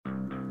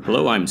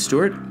Hello, I'm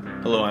Stuart.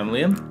 Hello, I'm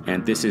Liam.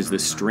 And this is the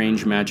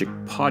Strange Magic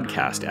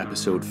Podcast,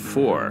 Episode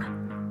 4.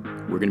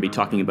 We're going to be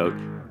talking about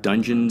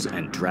Dungeons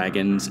and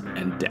Dragons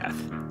and Death.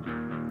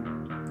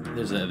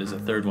 There's a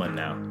third one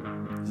now.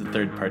 There's a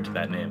third part to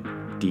that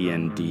name.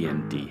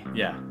 D&D.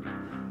 Yeah.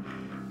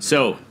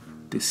 So,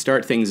 to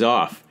start things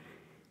off,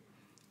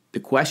 the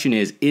question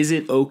is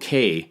it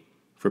okay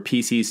for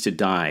PCs to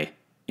die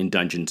in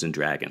Dungeons and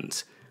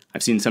Dragons?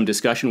 I've seen some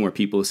discussion where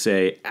people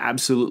say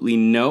absolutely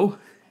no,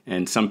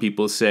 and some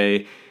people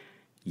say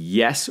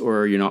yes,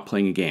 or you're not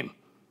playing a game.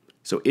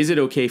 So is it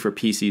okay for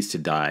PCs to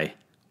die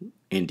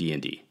in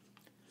D&D?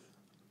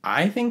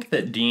 I think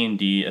that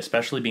D&D,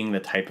 especially being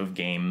the type of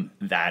game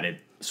that it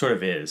sort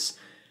of is,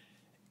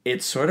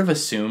 it's sort of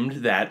assumed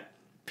that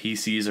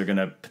PCs are going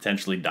to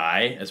potentially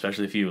die,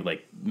 especially if you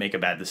make a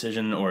bad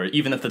decision, or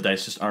even if the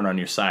dice just aren't on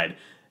your side.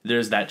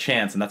 There's that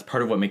chance, and that's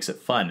part of what makes it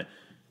fun.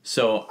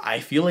 So I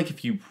feel like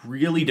if you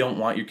really don't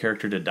want your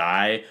character to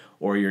die,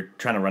 or you're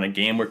trying to run a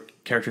game where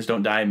characters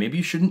don't die, maybe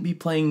you shouldn't be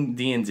playing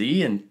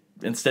D&D and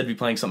instead be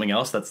playing something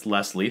else that's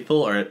less lethal,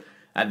 or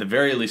at the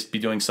very least be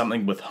doing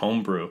something with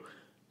homebrew.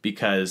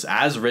 Because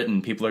as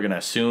written, people are going to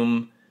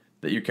assume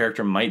that your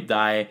character might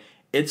die.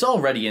 It's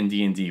already in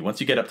D&D.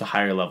 Once you get up to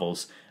higher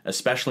levels,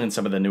 especially in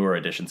some of the newer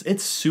editions,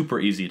 it's super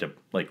easy to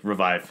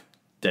revive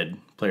dead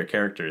player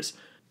characters.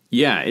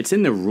 Yeah, it's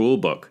in the rule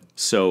book.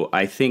 So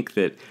I think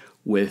that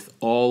with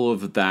all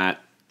of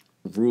that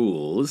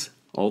rules,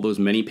 all those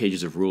many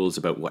pages of rules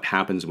about what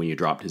happens when you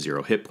drop to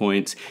 0 hit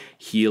points,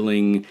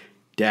 healing,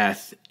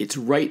 death, it's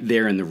right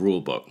there in the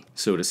rule book.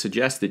 So to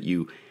suggest that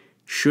you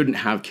shouldn't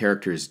have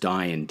characters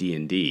die in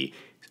D&D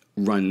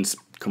runs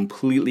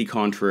completely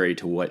contrary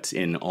to what's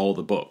in all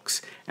the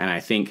books. And I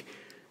think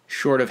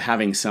short of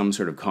having some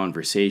sort of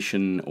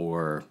conversation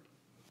or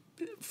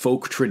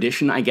folk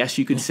tradition, I guess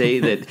you could say,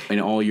 that in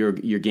all your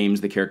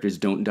games the characters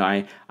don't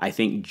die, I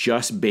think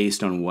just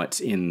based on what's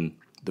in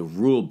the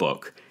rule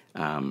book,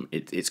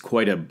 it's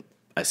quite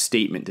a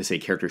statement to say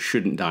characters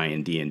shouldn't die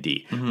in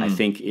D&D. Mm-hmm. I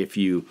think if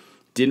you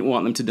didn't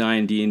want them to die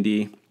in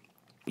D&D,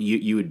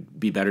 you would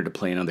be better to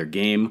play another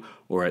game,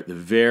 or at the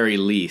very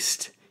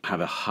least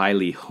have a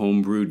highly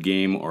homebrewed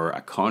game or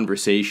a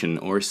conversation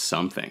or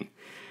something.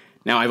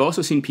 Now, I've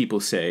also seen people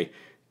say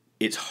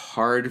it's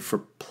hard for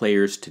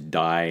players to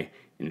die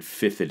in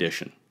 5th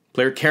edition.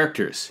 Player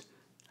characters.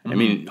 I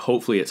mean,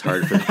 hopefully it's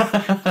hard for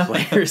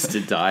players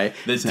to die.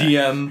 The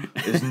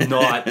DM is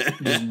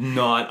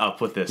not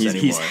up with this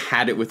anymore. He's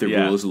had it with the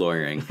rules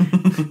lawyering.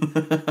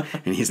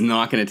 And he's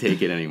not going to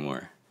take it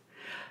anymore.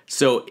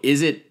 So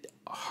is it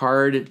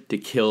hard to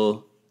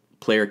kill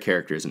player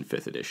characters in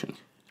 5th edition?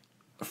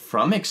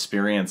 From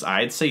experience,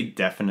 I'd say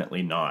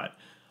definitely not.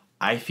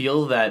 I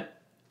feel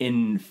that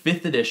in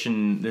 5th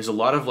edition, there's a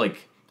lot of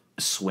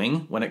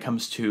swing when it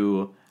comes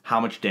to how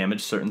much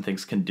damage certain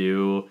things can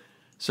do,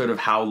 sort of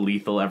how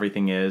lethal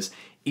everything is.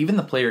 Even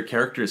the player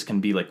characters can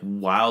be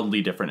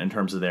wildly different in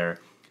terms of their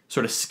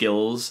sort of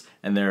skills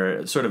and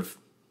their sort of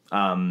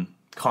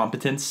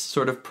competence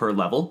sort of per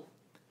level.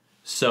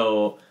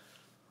 So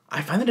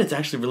I find that it's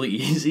actually really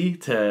easy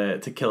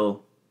to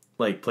kill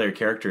player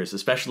characters,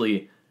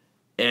 especially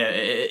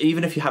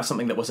even if you have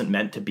something that wasn't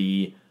meant to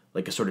be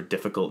a sort of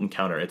difficult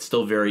encounter. It's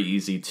still very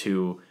easy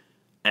to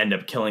end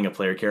up killing a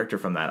player character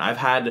from that. I've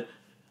had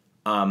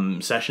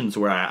sessions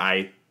where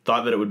I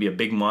thought that it would be a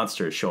big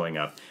monster showing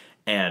up,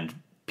 and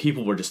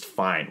people were just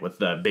fine with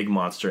the big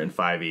monster in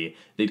 5e.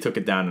 They took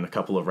it down in a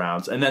couple of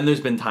rounds. And then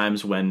there's been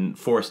times when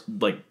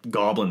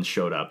goblins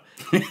showed up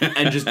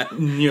and just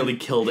nearly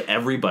killed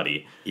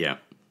everybody. Yeah.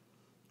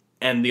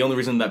 And the only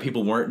reason that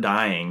people weren't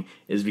dying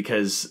is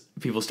because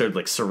people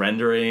started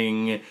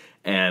surrendering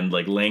and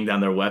laying down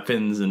their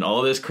weapons and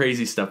all this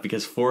crazy stuff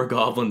because 4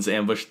 goblins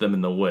ambushed them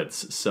in the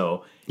woods.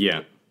 So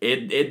yeah,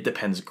 it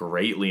depends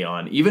greatly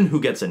on even who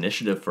gets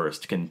initiative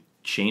first can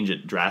change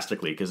it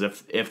drastically. Because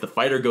if the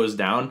fighter goes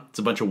down, it's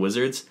a bunch of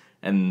wizards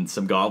and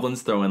some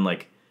goblins throwing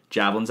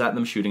javelins at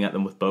them, shooting at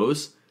them with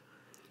bows.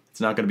 It's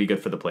not going to be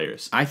good for the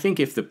players. I think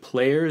if the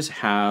players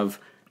have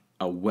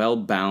a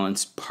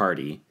well-balanced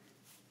party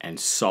and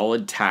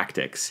solid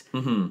tactics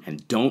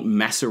and don't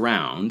mess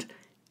around,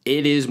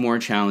 it is more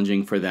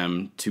challenging for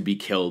them to be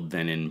killed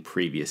than in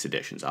previous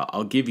editions.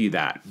 I'll give you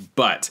that.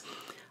 But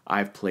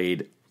I've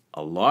played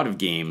a lot of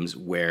games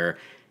where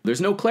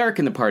there's no cleric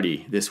in the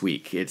party this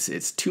week.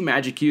 It's 2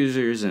 magic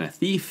users and a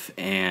thief,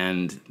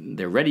 and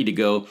they're ready to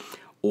go.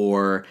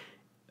 Or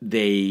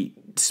they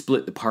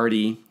split the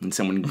party and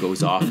someone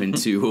goes off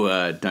into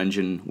a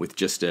dungeon with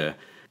just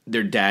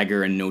their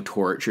dagger and no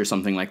torch or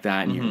something like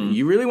that. And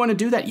you really want to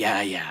do that?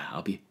 Yeah,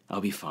 I'll be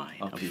fine.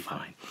 I'll be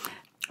fine.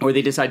 Or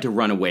they decide to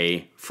run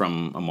away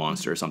from a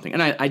monster or something.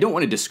 And I don't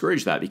want to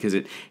discourage that because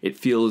it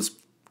feels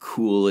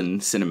cool and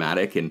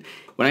cinematic. And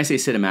when I say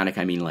cinematic,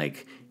 I mean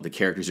the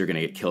characters are going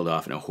to get killed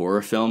off in a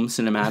horror film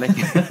cinematic,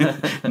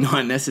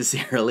 not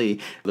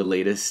necessarily the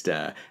latest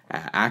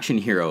action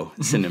hero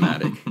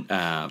cinematic.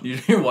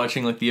 You're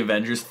watching the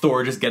Avengers.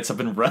 Thor just gets up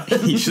and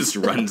runs. He just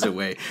runs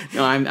away.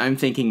 No, I'm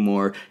thinking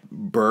more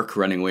Burke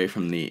running away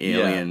from the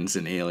aliens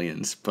and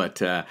aliens.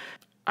 But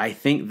I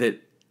think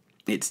that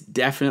it's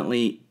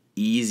definitely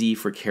easy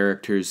for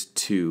characters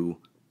to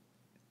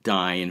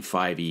die in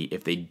 5e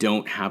if they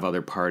don't have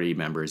other party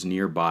members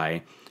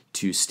nearby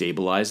to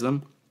stabilize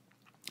them.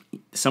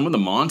 Some of the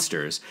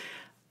monsters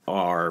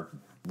are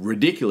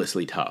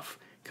ridiculously tough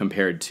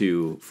compared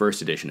to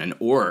first edition. An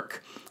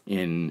orc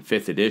in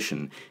 5th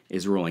edition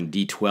is rolling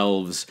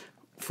d12s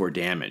for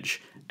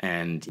damage.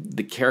 And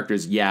the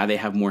characters, yeah, they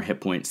have more hit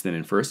points than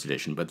in first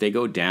edition, but they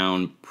go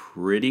down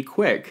pretty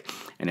quick.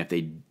 And if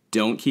they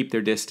don't keep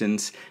their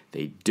distance,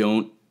 they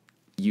don't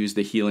use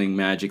the healing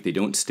magic, they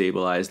don't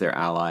stabilize their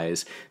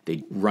allies,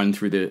 they run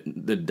through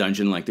the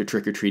dungeon like they're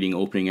trick-or-treating,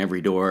 opening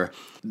every door.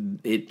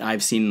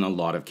 I've seen a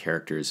lot of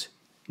characters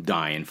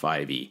die in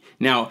 5e.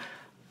 Now,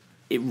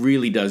 it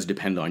really does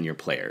depend on your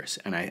players,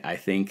 and I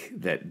think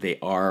that they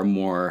are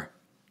more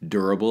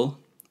durable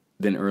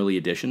than early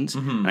editions.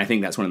 And I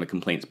think that's one of the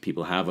complaints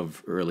people have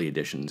of early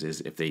editions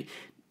is if they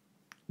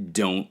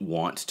don't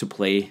want to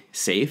play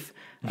safe,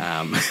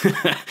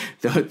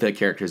 the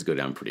characters go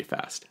down pretty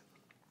fast.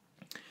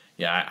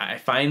 Yeah, I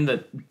find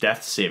that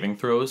death saving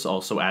throws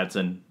also adds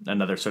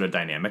another sort of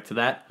dynamic to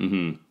that,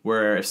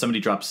 where if somebody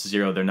drops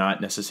 0, they're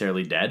not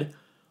necessarily dead.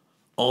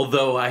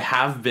 Although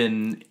I've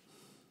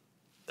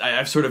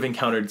sort of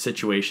encountered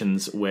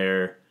situations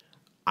where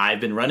I've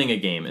been running a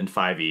game in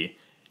 5e,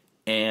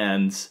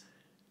 and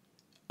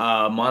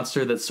a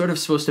monster that's sort of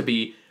supposed to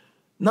be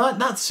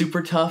not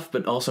super tough,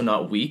 but also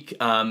not weak,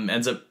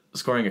 ends up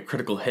scoring a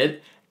critical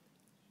hit.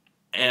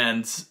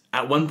 And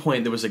at one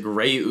point there was a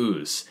gray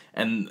ooze,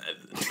 and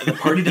the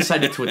party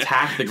decided to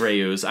attack the gray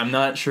ooze. I'm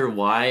not sure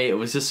why. It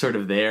was just sort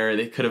of there.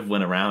 They could have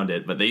went around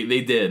it, but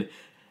they did.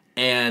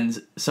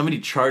 And somebody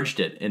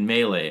charged it in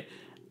melee,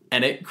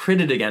 and it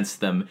critted against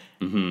them.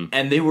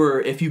 And they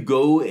were, if you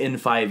go in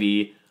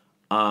 5e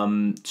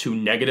to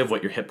negative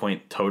what your hit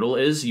point total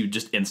is, you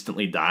just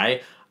instantly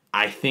die.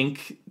 I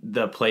think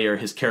the player,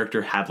 his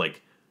character, had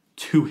like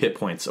 2 hit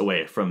points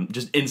away from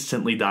just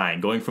instantly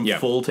dying, going from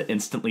full to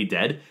instantly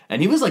dead.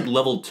 And he was like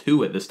level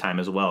 2 at this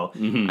time as well.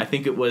 I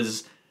think it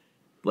was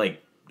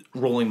like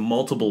rolling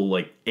multiple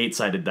like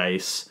 8-sided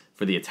dice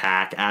for the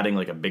attack, adding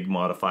like a big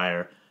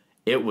modifier.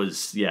 It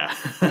was, yeah.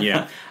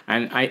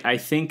 And I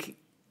think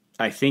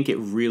it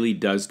really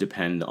does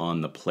depend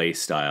on the play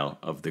style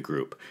of the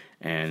group.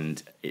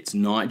 And it's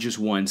not just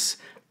once,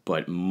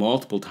 but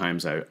multiple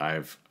times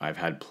I've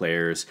had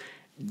players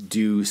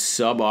do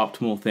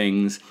suboptimal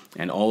things,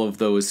 and all of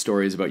those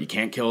stories about you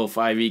can't kill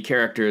 5e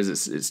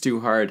characters, it's too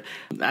hard,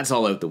 that's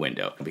all out the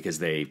window because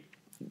they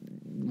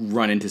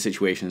run into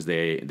situations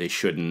they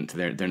shouldn't.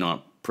 They're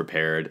not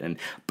prepared,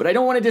 but I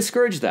don't want to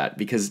discourage that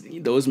because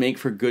those make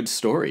for good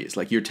stories.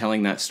 Like you're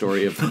telling that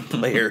story of the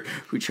player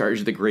who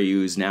charged the gray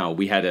ooze. Now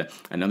we had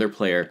another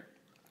player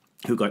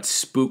who got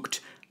spooked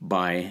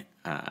by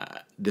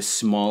the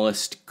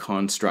smallest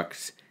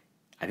construct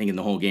I think in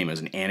the whole game. It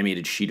was an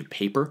animated sheet of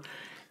paper.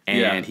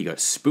 And he got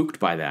spooked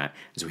by that.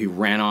 So he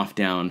ran off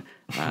down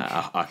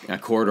a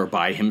corridor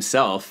by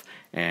himself,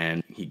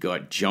 and he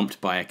got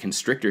jumped by a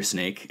constrictor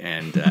snake,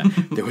 and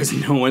there was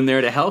no one there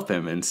to help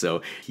him. And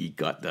so he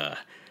got the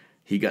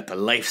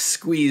life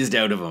squeezed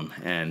out of him,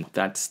 and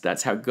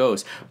that's how it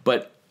goes.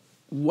 But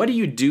what do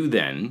you do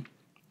then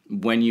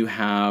when you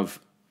have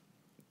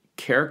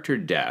character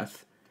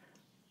death,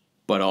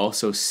 but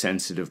also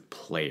sensitive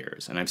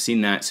players? And I've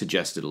seen that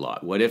suggested a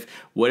lot. What if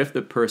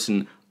the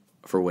person,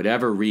 for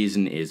whatever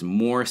reason, is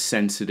more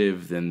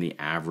sensitive than the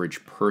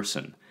average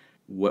person?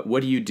 What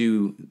do you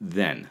do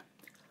then?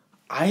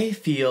 I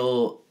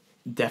feel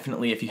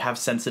definitely if you have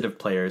sensitive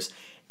players,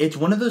 it's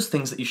one of those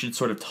things that you should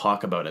sort of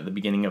talk about at the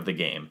beginning of the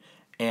game.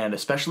 And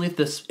especially if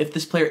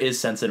this player is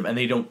sensitive and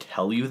they don't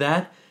tell you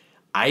that,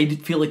 I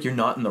feel like you're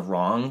not in the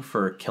wrong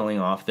for killing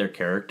off their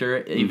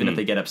character, even if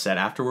they get upset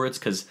afterwards,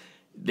 because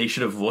they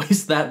should have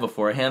voiced that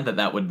beforehand,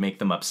 that would make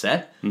them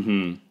upset.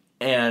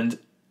 And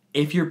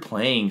if you're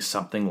playing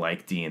something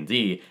like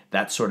D&D,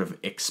 that's sort of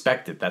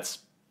expected. That's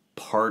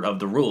part of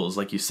the rules.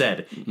 Like you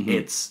said,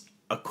 it's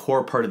a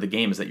core part of the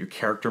game is that your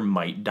character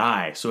might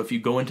die. So if you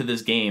go into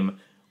this game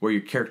where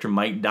your character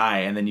might die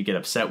and then you get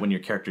upset when your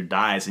character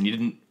dies and you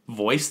didn't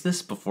voice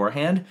this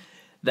beforehand,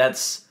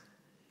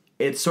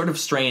 it's sort of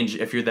strange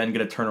if you're then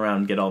going to turn around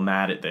and get all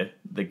mad at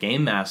the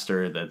game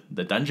master,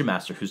 the dungeon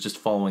master who's just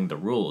following the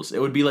rules. It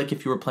would be like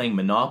if you were playing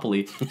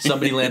Monopoly,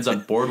 somebody lands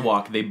on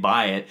Boardwalk, they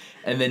buy it,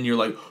 and then you're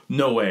like,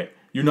 no way,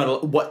 you're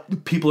not.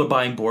 What, people are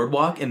buying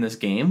Boardwalk in this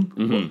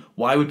game?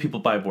 Why would people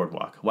buy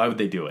Boardwalk? Why would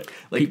they do it?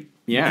 Like,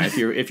 yeah, if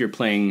you're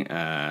playing,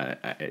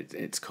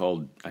 it's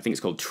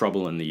called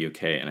Trouble in the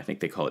UK, and I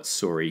think they call it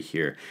Sorry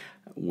here,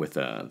 with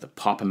the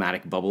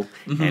pop-o-matic bubble.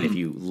 And if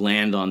you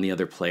land on the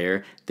other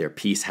player, their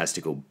piece has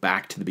to go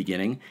back to the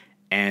beginning.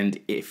 And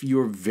if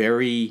you're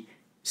very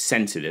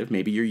sensitive,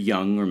 maybe you're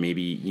young, or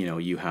maybe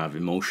you have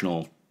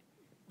emotional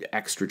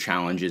extra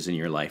challenges in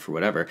your life or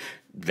whatever,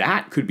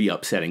 that could be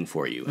upsetting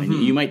for you. And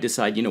you might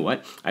decide, you know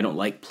what, I don't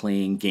like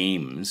playing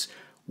games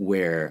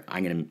where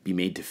I'm going to be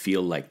made to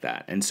feel like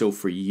that. And so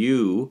for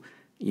you,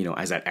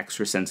 as that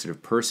extra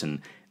sensitive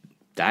person,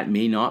 that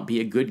may not be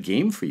a good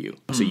game for you.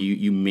 So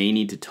you may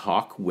need to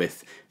talk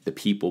with the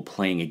people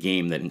playing a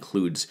game that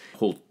includes a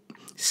whole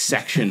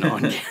section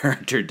on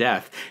character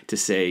death to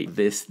say,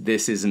 this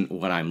isn't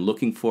what I'm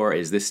looking for.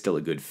 Is this still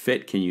a good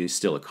fit? Can you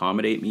still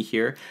accommodate me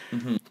here?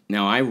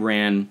 Now, I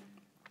ran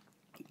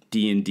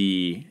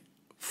D&D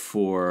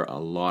for a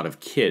lot of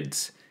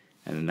kids,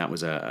 and that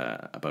was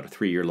about a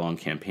 3-year long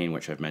campaign,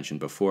 which I've mentioned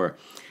before.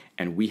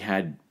 And we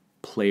had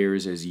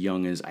players as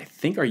young as, I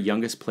think our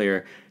youngest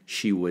player,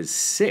 she was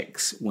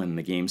 6 when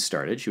the game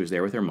started. She was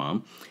there with her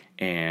mom,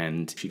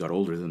 and she got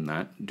older than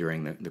that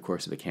during the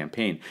course of the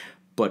campaign.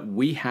 But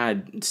we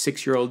had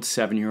 6-year-olds,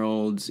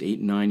 7-year-olds, 8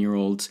 and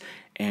 9-year-olds,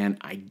 and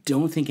I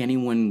don't think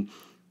anyone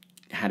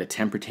had a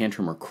temper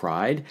tantrum or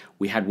cried.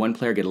 We had one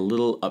player get a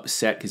little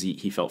upset because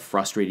he felt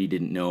frustrated. He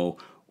didn't know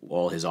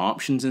all his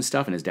options and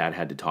stuff, and his dad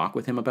had to talk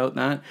with him about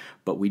that.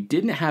 But we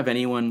didn't have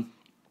anyone.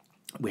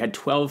 We had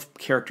 12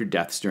 character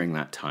deaths during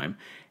that time,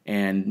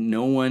 and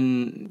no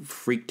one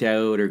freaked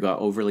out or got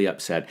overly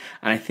upset.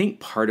 And I think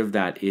part of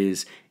that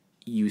is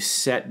you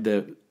set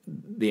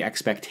the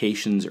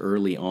expectations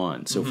early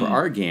on. So for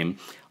our game,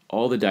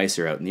 all the dice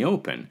are out in the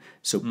open.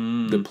 So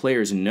the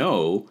players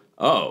know,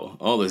 oh,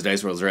 all those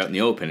dice rolls are out in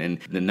the open, and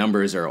the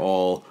numbers are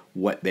all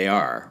what they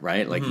are,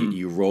 right? Like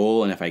you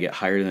roll, and if I get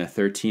higher than a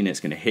 13, it's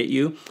going to hit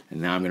you.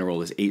 And now I'm going to roll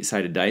this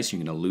 8-sided dice.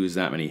 You're going to lose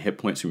that many hit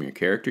points from your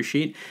character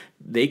sheet.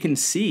 They can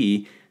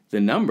see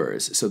the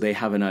numbers, so they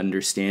have an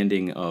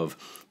understanding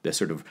of the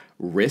sort of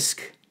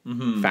risk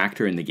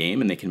factor in the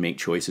game, and they can make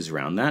choices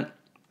around that.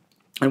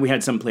 And we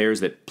had some players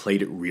that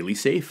played it really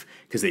safe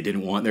because they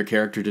didn't want their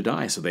character to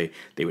die, so they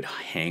would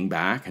hang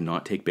back and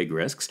not take big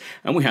risks.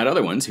 And we had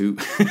other ones who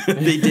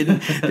they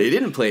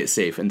didn't play it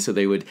safe, and so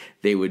they would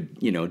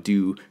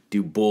do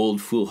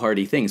bold,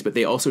 foolhardy things, but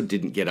they also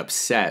didn't get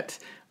upset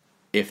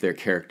if their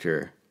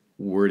character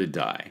were to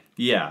die.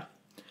 Yeah,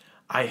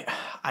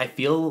 I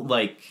feel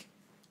like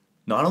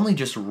not only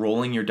just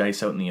rolling your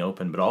dice out in the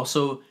open, but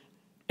also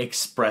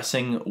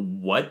expressing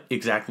what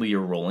exactly you're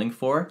rolling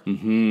for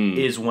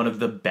is one of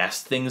the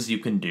best things you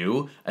can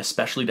do,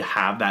 especially to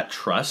have that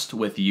trust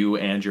with you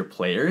and your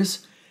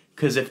players.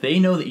 Because if they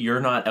know that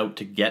you're not out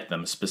to get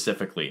them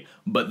specifically,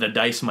 but the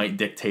dice might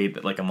dictate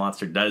that like a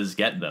monster does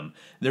get them,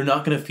 they're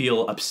not going to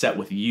feel upset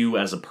with you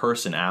as a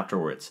person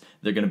afterwards.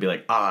 They're going to be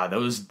like,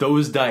 those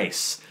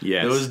dice,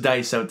 those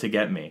dice out to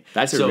get me.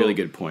 That's a really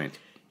good point.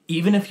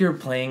 Even if you're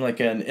playing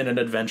like in an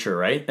adventure,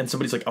 right? And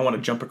somebody's like, I want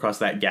to jump across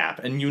that gap.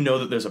 And you know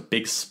that there's a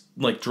big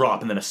drop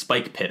and then a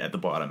spike pit at the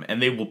bottom.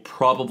 And they will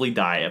probably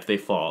die if they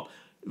fall.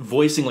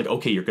 Voicing like,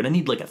 okay, you're going to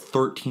need like a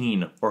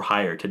 13 or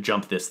higher to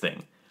jump this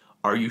thing.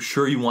 Are you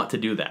sure you want to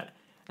do that?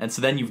 And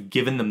so then you've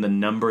given them the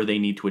number they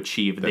need to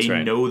achieve. They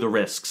know the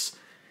risks.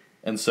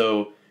 And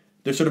so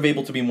they're sort of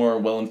able to be more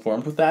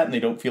well-informed with that. And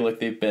they don't feel like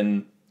they've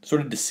been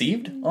sort of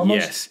deceived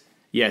almost.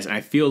 Yes, and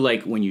I feel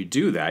like when you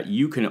do that,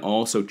 you can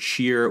also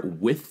cheer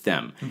with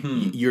them.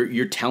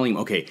 You're telling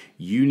them, okay,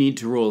 you need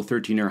to roll a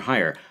 13 or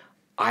higher.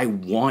 I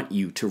want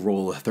you to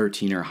roll a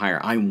 13 or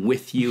higher. I'm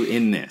with you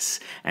in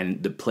this.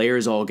 And the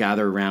players all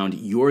gather around.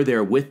 You're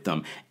there with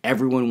them.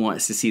 Everyone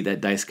wants to see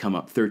that dice come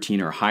up 13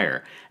 or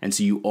higher. And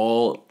so you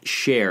all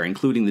share,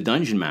 including the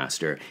dungeon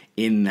master,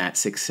 in that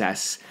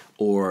success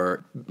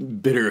or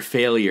bitter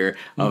failure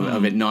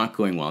of it not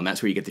going well. And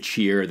that's where you get the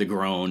cheer, the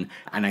groan.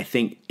 And I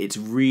think it's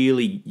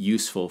really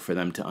useful for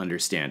them to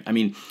understand. I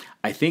mean,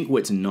 I think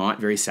what's not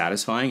very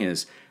satisfying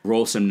is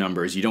roll some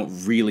numbers. You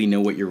don't really know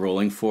what you're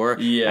rolling for.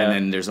 Yeah. And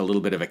then there's a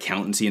little bit of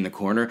accountancy in the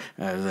corner.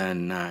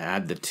 Then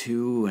add the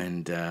 2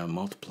 and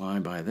multiply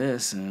by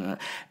this.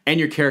 And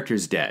your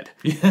character's dead.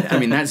 I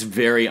mean, that's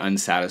very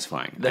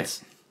unsatisfying.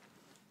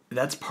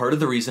 That's part of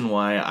the reason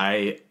why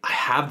I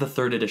have the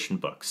 3rd edition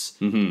books.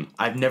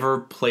 I've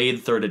never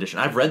played 3rd edition.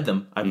 I've read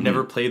them. I've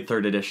never played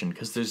 3rd edition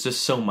because there's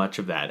just so much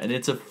of that. And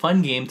it's a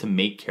fun game to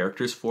make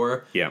characters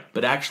for. Yeah.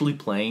 But actually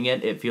playing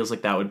it, it feels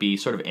like that would be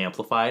sort of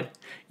amplified.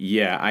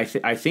 Yeah,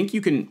 I think you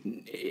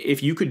can,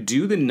 if you could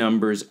do the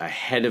numbers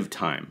ahead of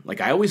time.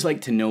 Like I always like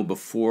to know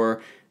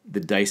before the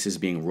dice is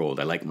being rolled.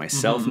 I like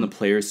myself and the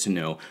players to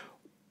know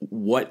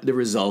what the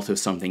result of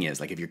something is.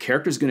 Like if your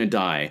character's going to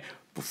die,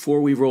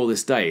 before we roll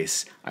this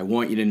dice, I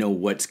want you to know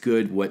what's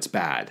good, what's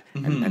bad.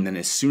 And then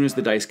as soon as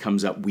the dice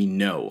comes up, we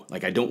know.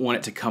 Like, I don't want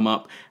it to come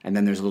up, and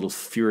then there's a little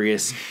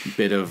furious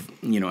bit of,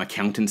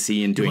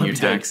 accountancy and doing your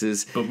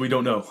taxes. But we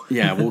don't know.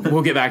 Yeah,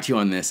 we'll get back to you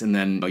on this. And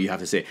then you have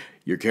to say,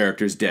 your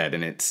character's dead.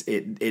 And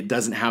it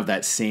doesn't have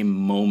that same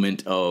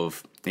moment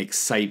of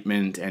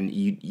excitement, and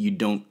you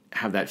don't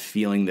have that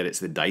feeling that it's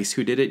the dice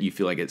who did it. You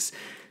feel like it's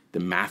the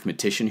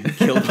mathematician who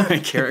killed my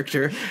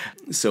character.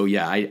 So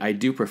yeah, I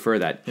do prefer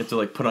that. You have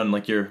to put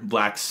on your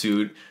black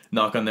suit,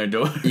 knock on their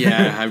door.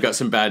 Yeah, I've got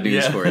some bad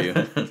news for you.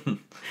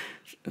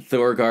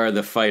 Thorgar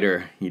the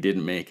fighter, he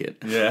didn't make it.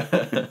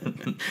 Yeah.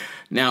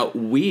 Now,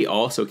 we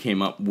also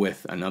came up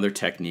with another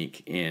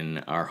technique in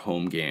our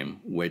home game,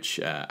 which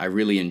I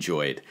really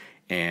enjoyed.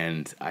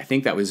 And I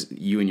think that was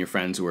you and your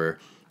friends were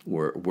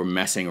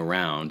messing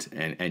around,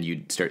 and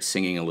you'd start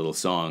singing a little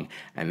song,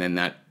 and then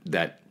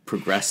that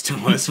progressed to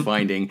us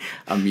finding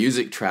a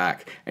music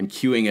track and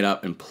queuing it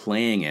up and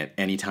playing it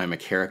anytime a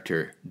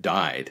character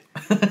died.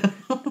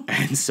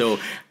 And so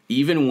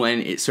even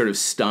when it sort of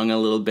stung a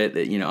little bit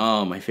that,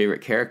 oh, my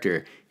favorite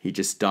character, he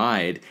just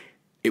died,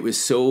 it was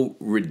so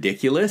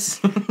ridiculous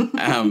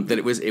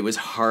that it was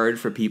hard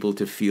for people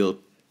to feel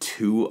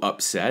too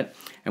upset.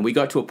 And we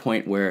got to a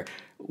point where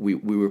we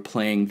were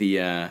playing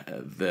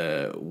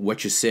the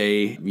What You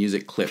Say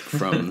music clip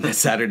from the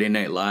Saturday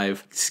Night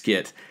Live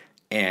skit,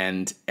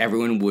 and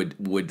everyone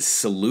would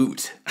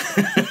salute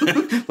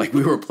like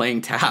we were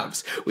playing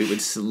taps. We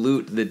would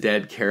salute the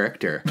dead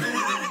character.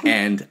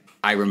 And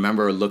I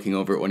remember looking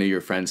over at one of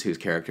your friends whose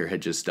character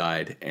had just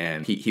died,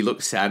 and he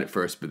looked sad at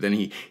first, but then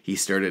he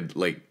started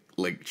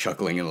like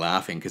chuckling and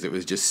laughing because it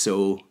was just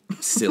so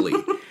silly.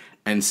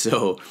 And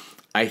so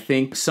I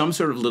think some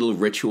sort of little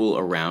ritual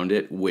around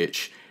it,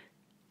 which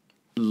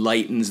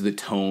lightens the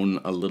tone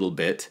a little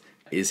bit,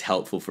 is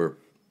helpful for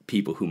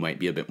people who might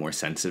be a bit more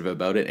sensitive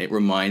about it. It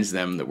reminds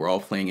them that we're all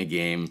playing a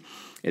game.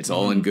 It's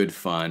all in good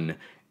fun,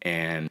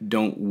 and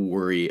don't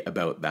worry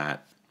about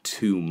that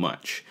too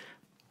much.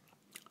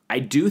 I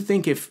do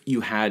think if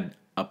you had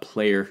a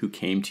player who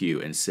came to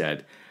you and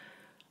said,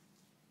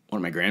 one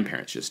of my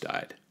grandparents just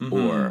died,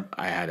 or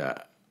I had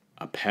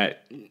a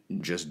pet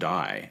just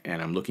die,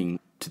 and I'm looking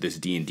to this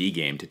D&D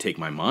game to take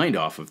my mind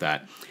off of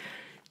that,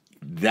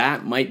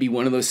 that might be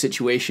one of those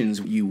situations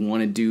you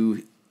want to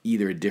do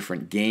either a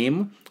different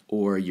game,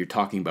 or you're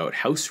talking about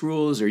house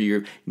rules, or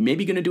you're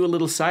maybe going to do a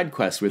little side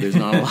quest where there's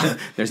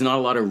not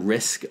a lot of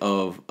risk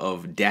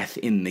of death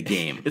in the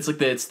game. It's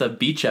like it's the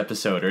beach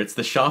episode, or it's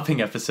the shopping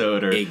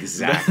episode, or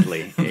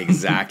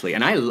exactly.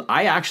 And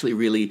I actually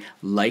really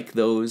like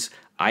those.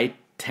 I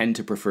tend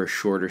to prefer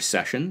shorter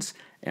sessions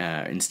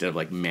instead of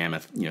like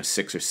mammoth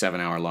 6 or 7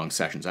 hour long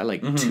sessions. I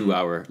like 2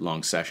 hour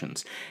long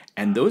sessions,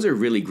 and those are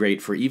really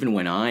great for even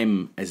when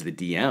I'm, as the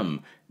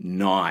DM,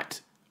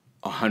 not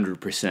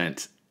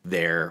 100%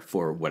 there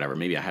for whatever.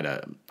 Maybe I had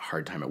a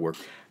hard time at work,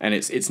 and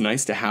it's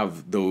nice to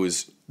have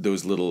those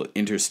little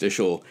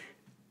interstitial,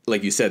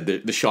 like you said,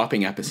 the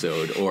shopping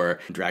episode, or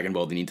Dragon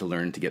Ball, they need to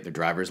learn to get their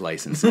driver's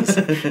licenses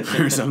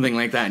or something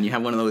like that, and you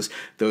have one of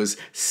those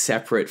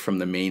separate from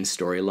the main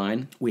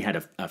storyline. We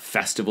had a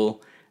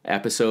festival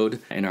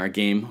episode in our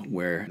game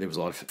where there was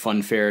a lot of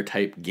funfair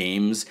type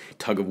games,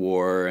 tug of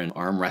war and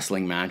arm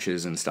wrestling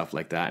matches and stuff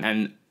like that,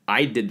 and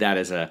I did that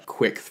as a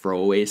quick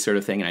throwaway sort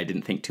of thing, and I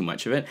didn't think too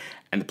much of it.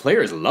 And the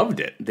players loved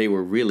it. They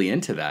were really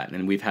into that.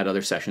 And we've had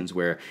other sessions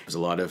where there's a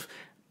lot of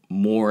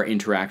more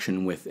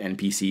interaction with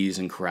NPCs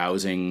and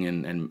carousing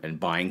and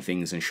buying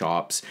things in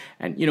shops.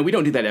 And, we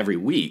don't do that every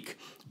week,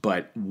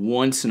 but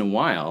once in a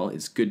while,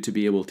 it's good to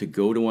be able to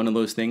go to one of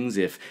those things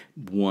if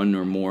one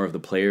or more of the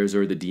players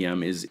or the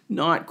DM is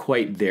not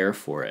quite there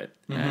for it.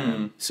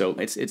 So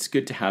it's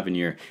good to have in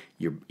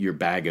your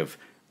bag of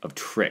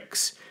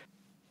tricks.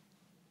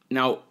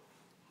 Now,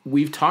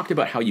 we've talked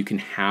about how you can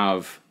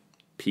have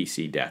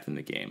PC death in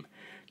the game.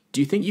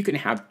 Do you think you can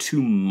have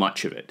too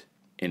much of it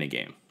in a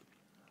game?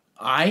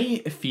 I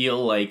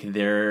feel like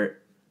there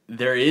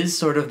is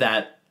sort of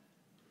that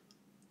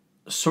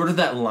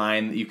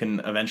line that you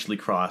can eventually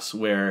cross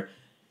where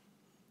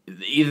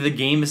either the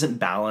game isn't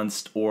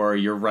balanced or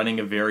you're running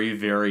a very,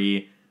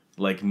 very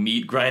like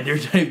meat grinder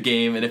type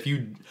game, and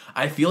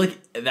I feel like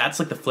that's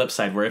like the flip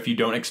side, where if you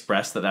don't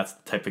express that that's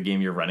the type of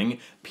game you're running,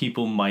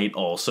 people might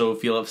also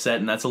feel upset,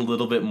 and that's a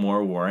little bit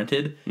more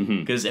warranted.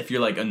 Because if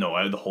you're like, oh no,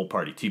 I have the whole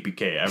party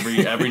TPK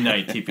every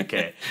night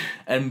TPK,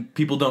 and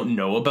people don't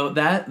know about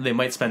that, they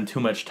might spend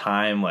too much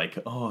time like,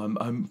 oh,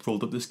 I'm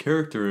rolled up this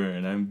character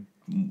and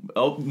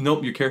oh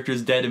nope, your character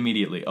is dead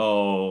immediately.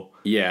 Oh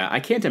yeah, I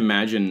can't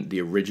imagine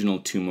the original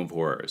Tomb of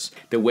Horrors.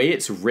 The way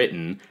it's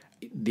written,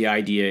 the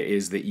idea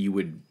is that you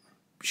would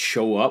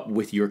show up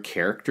with your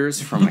characters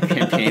from a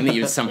campaign that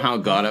you somehow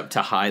got up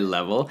to high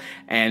level,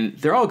 and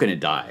they're all going to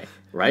die,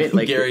 right?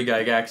 Like Gary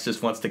Gygax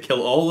just wants to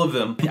kill all of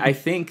them. I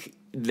think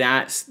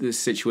that's the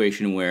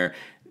situation where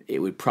it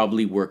would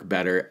probably work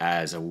better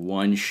as a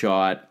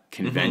one-shot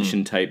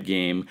convention type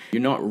game.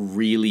 You're not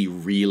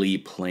really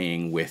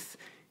playing with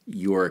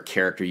your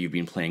character you've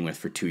been playing with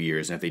for 2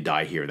 years, and if they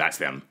die here, that's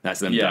them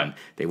done.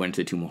 They went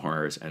to the Tomb of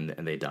Horrors and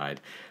they died.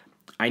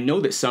 I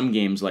know that some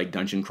games like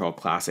Dungeon Crawl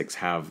Classics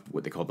have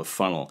what they call the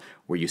funnel,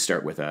 where you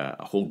start with a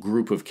whole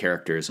group of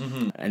characters,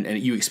 and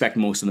you expect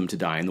most of them to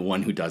die, and the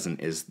one who doesn't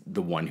is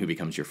the one who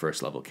becomes your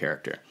first level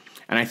character.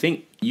 And I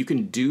think you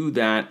can do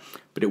that,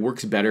 but it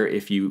works better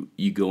if you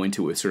go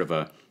into a sort of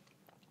a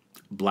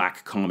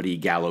black comedy,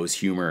 gallows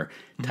humor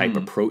type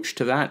approach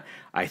to that.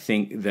 I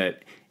think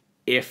that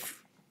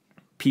if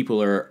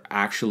people are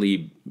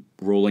actually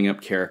rolling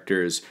up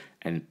characters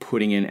and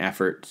putting in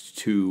effort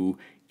to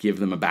give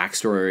them a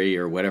backstory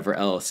or whatever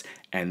else,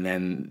 and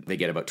then they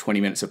get about 20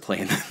 minutes of play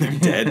and then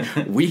they're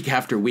dead week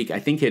after week, I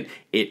think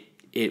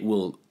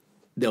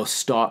they'll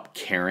stop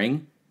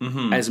caring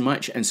as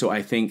much. And so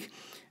I think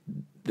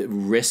the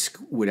risk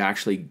would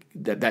actually,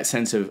 that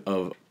sense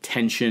of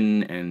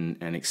tension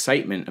and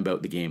excitement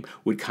about the game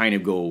would kind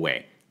of go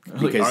away.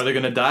 Because, are they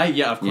going to die?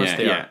 Yeah, of course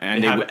they are.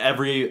 And they have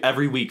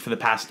every week for the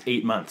past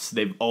 8 months.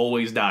 They've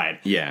always died.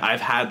 Yeah.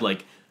 I've had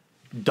like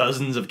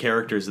dozens of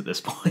characters at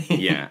this point.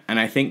 Yeah, and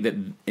I think that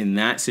in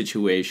that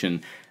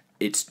situation,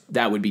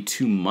 that would be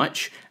too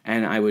much,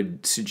 and I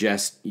would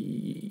suggest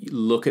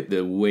look at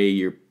the way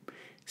you're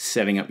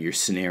setting up your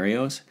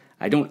scenarios.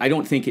 I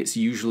don't think it's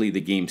usually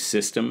the game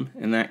system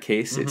in that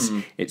case.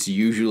 It's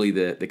usually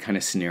the kind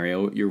of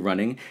scenario you're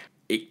running.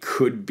 It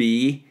could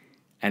be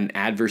an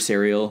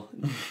adversarial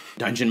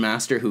dungeon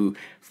master who,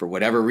 for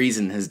whatever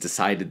reason, has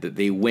decided that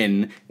they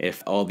win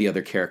if all the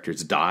other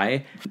characters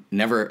die.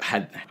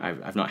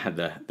 I've not had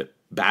the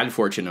bad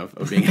fortune of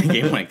being in a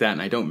game like that,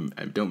 and I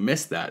don't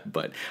miss that,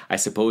 but I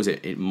suppose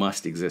it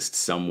must exist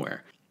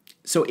somewhere.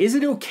 So is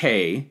it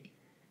okay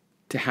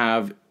to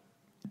have,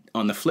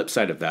 on the flip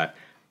side of that,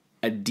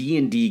 a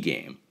D&D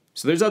game?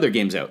 So there's other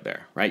games out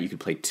there, right? You could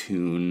play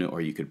Toon, or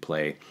you could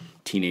play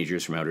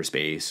Teenagers from Outer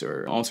Space,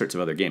 or all sorts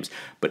of other games.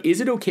 But is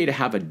it okay to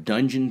have a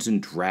Dungeons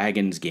and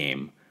Dragons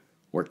game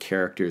where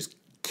characters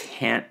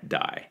can't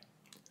die?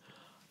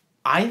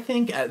 I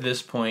think at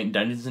this point,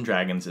 Dungeons and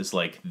Dragons is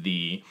almost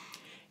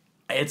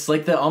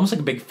like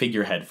a big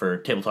figurehead for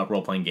tabletop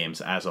role-playing games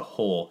as a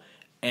whole.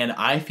 And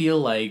I feel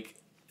like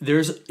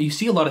you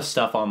see a lot of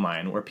stuff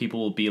online where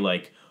people will be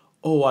like,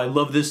 oh, I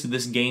love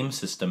this game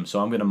system, so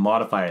I'm going to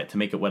modify it to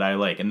make it what I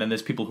like. And then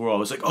there's people who are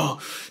always like, oh,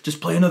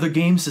 just play another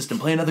game system.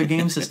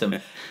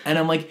 And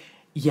I'm like,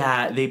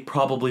 yeah, they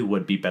probably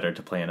would be better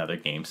to play another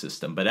game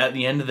system. But at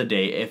the end of the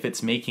day, if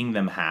it's making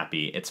them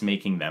happy, it's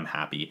making them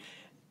happy.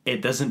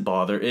 It doesn't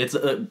bother. It's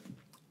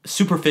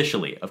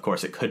superficially, of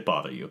course, it could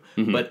bother you.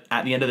 But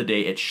at the end of the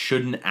day, it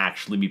shouldn't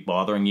actually be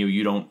bothering you.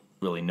 You don't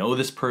really know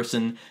this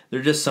person.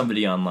 They're just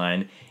somebody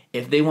online.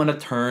 If they want to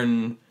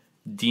turn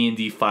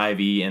D&D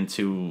 5e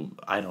into,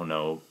 I don't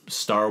know,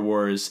 Star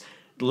Wars,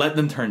 let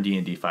them turn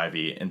D&D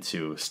 5e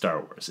into Star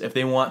Wars. If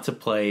they want to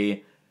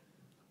play,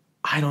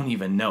 I don't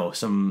even know,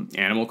 some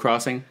Animal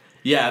Crossing?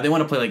 Yeah, they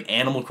want to play like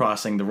Animal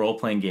Crossing, the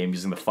role-playing game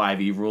using the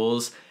 5e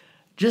rules,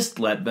 just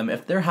let them.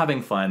 If they're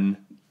having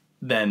fun,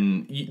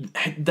 then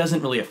it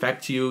doesn't really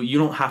affect you. You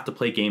don't have to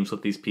play games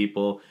with these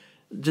people.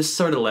 Just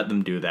sort of let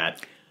them do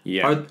that.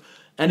 Yeah.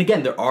 And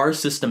again, there are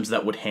systems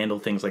that would handle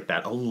things like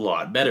that a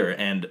lot better,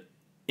 and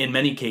in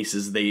many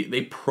cases,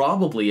 they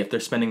probably, if they're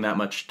spending that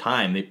much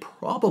time, they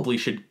probably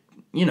should,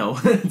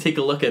 take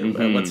a look at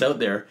what's out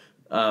there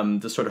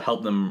to sort of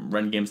help them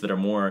run games that are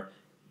more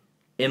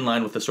in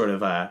line with the sort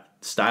of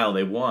style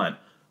they want.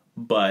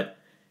 But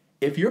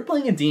if you're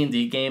playing a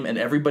D&D game and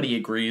everybody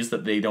agrees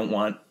that they don't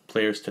want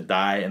players to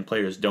die and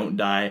players don't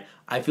die,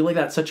 I feel like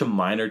that's such a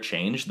minor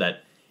change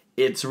that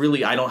it's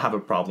really, I don't have a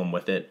problem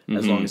with it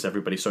as long as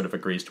everybody sort of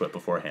agrees to it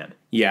beforehand.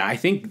 Yeah, I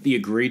think the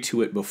agree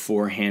to it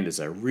beforehand is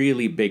a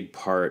really big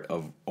part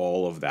of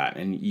all of that.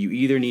 And you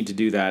either need to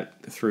do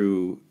that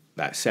through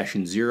that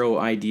session 0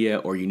 idea,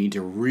 or you need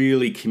to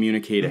really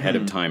communicate ahead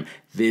of time.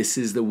 This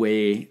is the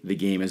way the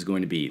game is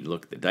going to be.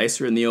 Look, the dice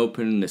are in the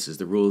open. This is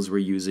the rules we're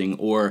using.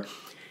 Or,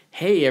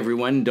 hey,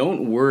 everyone,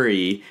 don't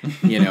worry,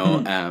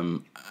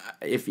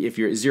 if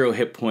you're at 0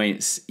 hit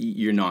points,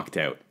 you're knocked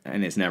out,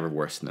 and it's never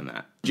worse than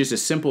that. Just a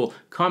simple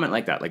comment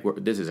like that, like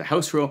this is a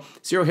house rule.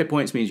 0 hit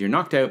points means you're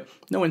knocked out,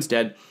 no one's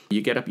dead.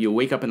 You get up, you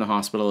wake up in the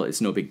hospital,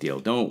 it's no big deal.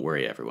 Don't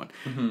worry, everyone.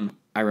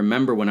 I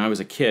remember when I was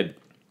a kid,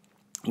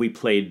 we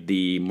played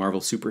the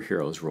Marvel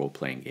Superheroes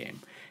role-playing game,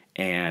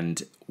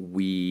 and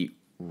we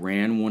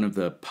ran one of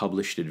the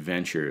published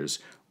adventures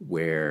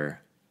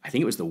where I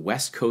think it was the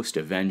West Coast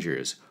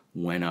Avengers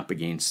went up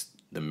against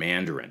the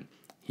Mandarin.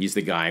 He's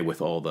the guy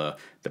with all the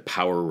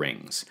power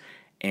rings.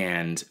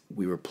 And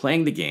we were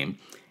playing the game,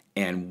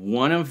 and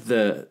one of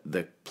the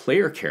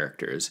player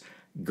characters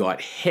got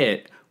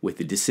hit with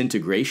the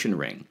disintegration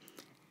ring,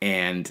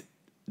 and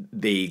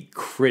they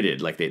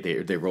critted, like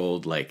they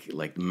rolled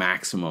like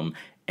maximum,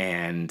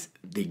 and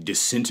they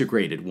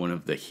disintegrated one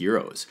of the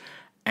heroes.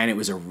 And it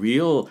was a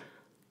real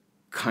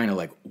kind of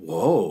like,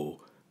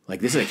 whoa, like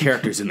this is a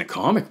character's in the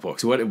comic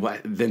books.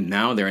 What? Then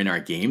now they're in our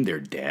game,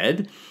 they're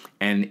dead.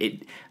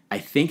 And I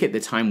think at the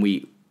time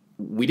we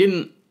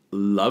didn't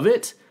love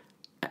it,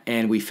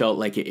 and we felt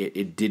like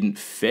it didn't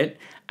fit.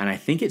 And I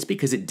think it's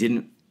because it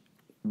didn't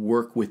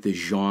work with the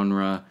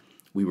genre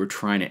we were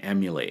trying to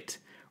emulate,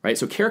 right?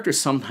 So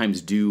characters sometimes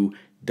do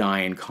die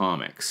in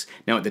comics.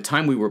 Now, at the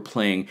time we were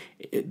playing,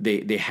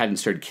 they hadn't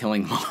started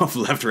killing them off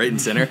left, right, and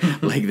center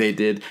like they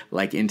did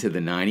like into the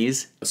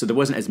 90s. So there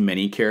wasn't as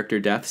many character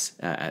deaths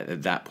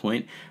at that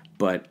point.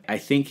 But I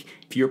think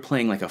if you're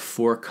playing like a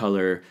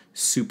 4-color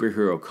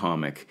superhero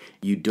comic,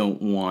 you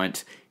don't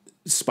want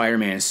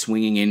Spider-Man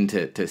swinging in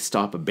to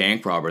stop a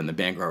bank robber, and the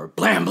bank robber,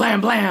 blam,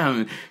 blam,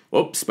 blam.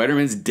 Oh,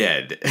 Spider-Man's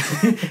dead.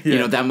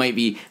 That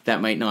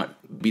might not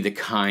be the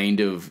kind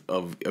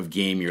of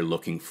game you're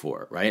looking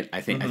for, right?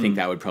 I think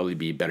that would probably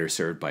be better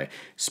served by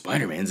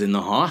Spider-Man's in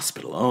the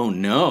hospital. Oh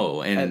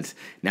no. And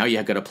now you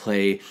have got to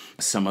play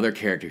some other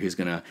character who's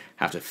going to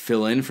have to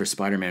fill in for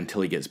Spider-Man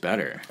until he gets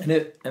better.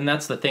 And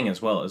that's the thing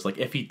as well, is like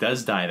if he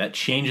does die, that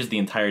changes the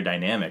entire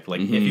dynamic.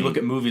 Like if you look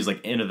at movies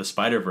like Into the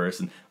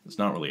Spider-Verse, and it's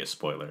not really a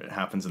spoiler, it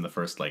happens in the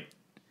first like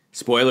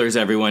spoilers,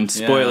 everyone.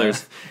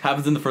 Spoilers.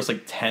 Happens in the first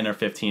like 10 or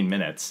 15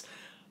 minutes.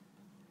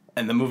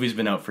 And the movie's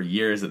been out for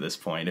years at this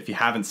point. If you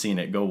haven't seen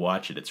it, go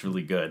watch it. It's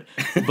really good.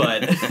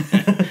 But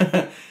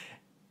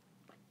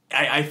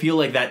I feel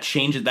like that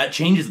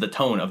changes the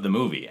tone of the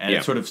movie. And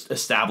it sort of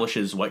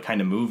establishes what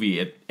kind of movie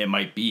it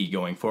might be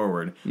going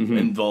forward,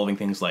 involving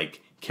things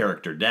like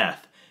character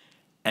death.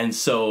 And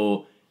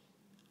so,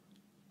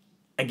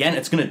 again,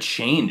 it's going to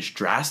change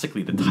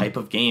drastically the type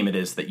of game it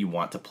is that you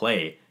want to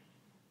play.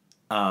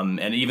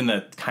 And even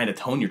the kind of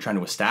tone you're trying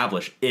to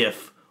establish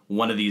if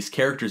one of these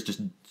characters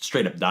just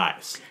straight up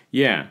dies.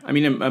 Yeah. I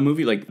mean, a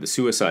movie like The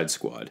Suicide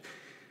Squad,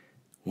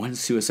 one's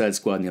Suicide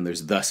Squad and the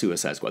other's The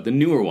Suicide Squad, the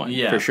newer one,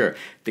 for sure.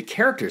 The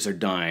characters are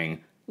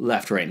dying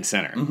left, right, and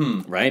center,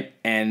 right?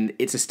 And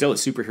it's still a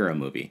superhero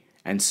movie.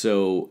 And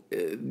so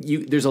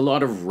there's a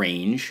lot of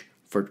range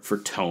for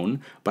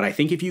tone, but I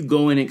think if you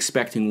go in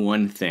expecting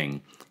one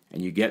thing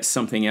and you get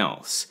something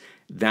else,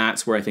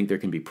 that's where I think there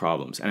can be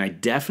problems. And I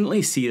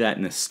definitely see that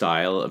in the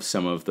style of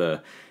some of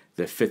the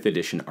 5th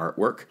edition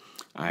artwork.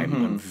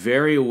 I'm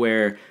very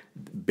aware,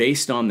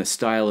 based on the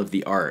style of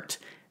the art,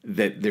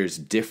 that there's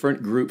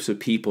different groups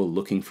of people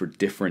looking for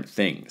different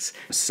things.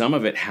 Some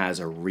of it has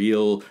a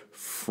real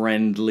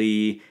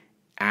friendly,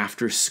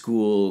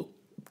 after-school,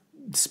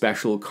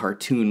 special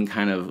cartoon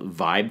kind of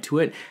vibe to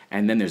it.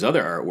 And then there's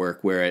other artwork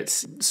where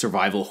it's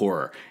survival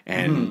horror,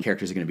 and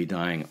characters are going to be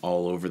dying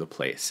all over the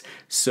place.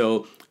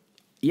 So,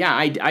 yeah,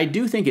 I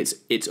do think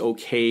it's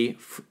okay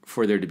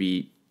for there to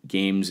be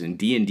games and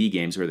D&D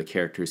games where the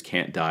characters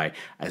can't die,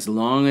 as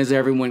long as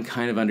everyone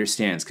kind of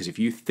understands. Because if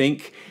you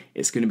think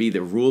it's going to be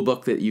the rule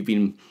book that you've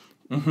been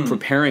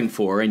preparing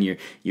for, and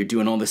you're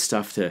doing all this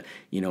stuff to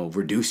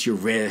reduce your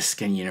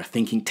risk, and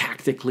thinking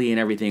tactically and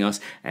everything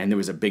else, and there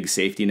was a big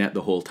safety net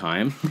the whole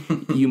time,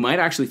 you might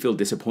actually feel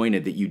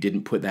disappointed that you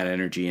didn't put that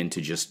energy into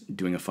just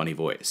doing a funny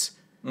voice,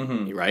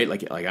 right?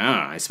 Like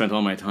I spent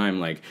all my time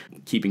like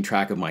keeping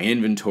track of my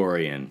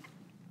inventory and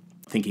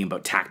thinking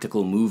about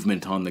tactical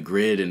movement on the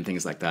grid and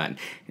things like that.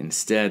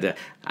 Instead,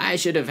 I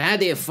should have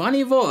had a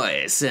funny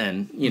voice.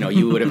 And,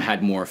 you would have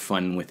had more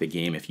fun with the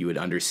game if you had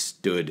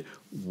understood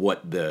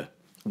what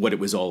it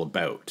was all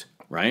about,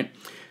 right?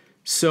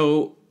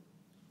 So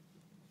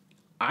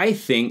I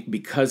think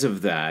because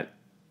of that,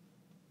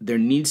 there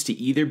needs to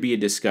either be a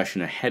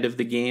discussion ahead of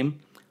the game,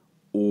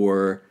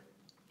 or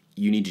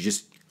you need to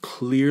just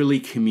clearly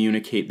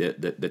communicate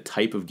the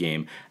type of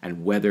game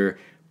and whether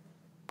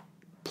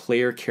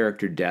player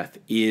character death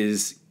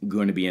is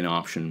going to be an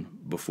option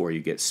before you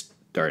get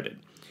started.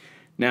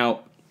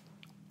 Now,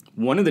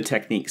 one of the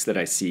techniques that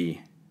I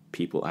see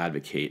people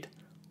advocate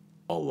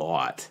a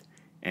lot,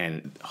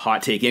 and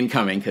hot take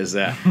incoming because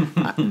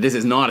this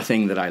is not a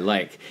thing that I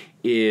like,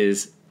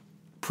 is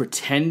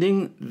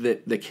pretending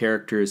that the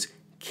characters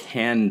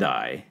can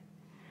die,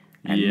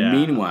 and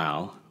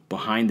meanwhile,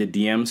 behind the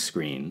DM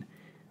screen,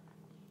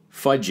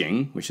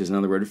 fudging, which is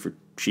another word for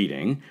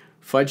cheating,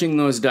 fudging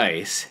those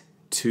dice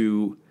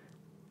to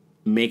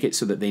make it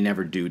so that they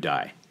never do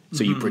die.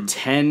 So you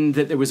pretend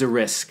that there was a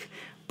risk,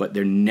 but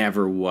there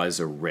never was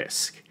a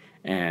risk.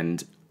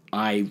 And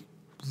I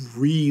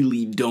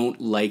really don't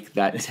like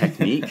that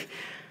technique.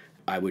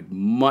 I would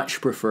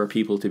much prefer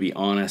people to be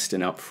honest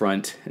and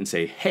upfront and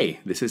say, hey,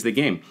 this is the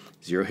game.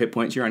 0 hit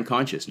points, you're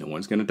unconscious. No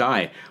one's going to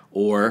die.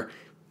 Or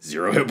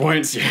 0 hit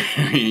points,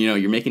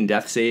 you're making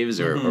death saves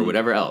or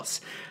whatever else.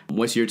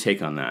 What's your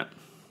take on that?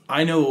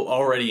 I know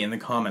already in the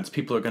comments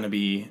people are going to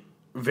be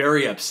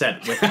very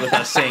upset with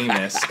us saying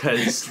this,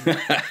 because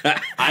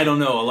I don't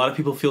know, a lot of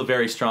people feel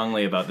very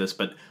strongly about this,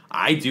 but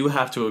I do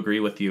have to agree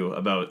with you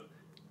about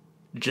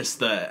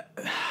just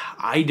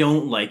I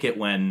don't like it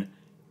when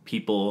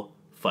people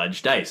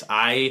fudge dice.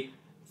 I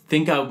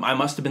think I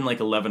must have been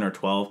like 11 or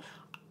 12.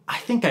 I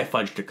think I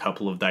fudged a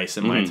couple of dice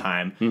in my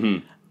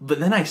time, but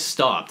then I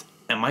stopped.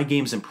 And my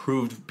games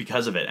improved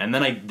because of it. And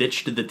then I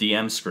ditched the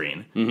DM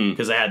screen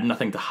because I had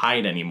nothing to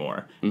hide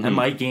anymore. And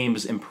my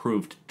games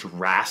improved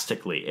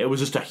drastically. It was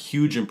just a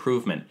huge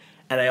improvement.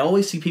 And I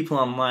always see people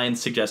online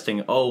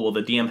suggesting, oh, well,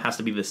 the DM has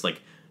to be this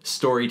like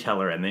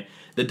storyteller, and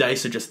the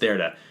dice are just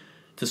there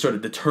to sort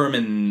of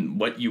determine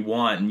what you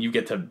want, and you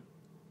get to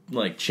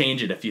like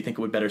change it if you think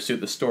it would better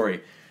suit the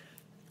story.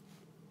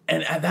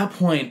 And at that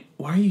point,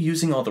 why are you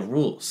using all the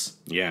rules?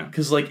 Yeah.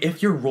 Because like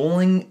if you're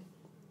rolling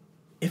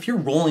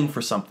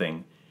for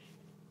something,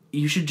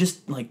 you should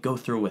just like go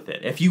through with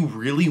it. If you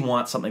really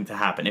want something to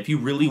happen, if you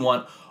really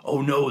want,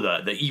 oh no,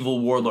 the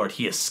evil warlord,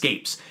 he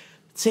escapes.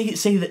 Say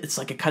that it's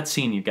like a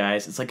cutscene, you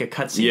guys. It's like a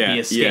cutscene. He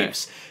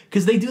escapes.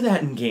 Because they do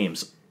that in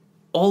games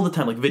all the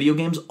time, like video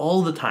games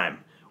all the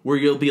time, where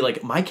you'll be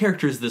like, my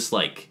character is this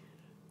like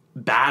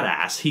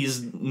badass.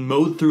 He's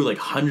mowed through like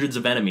hundreds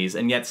of enemies,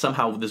 and yet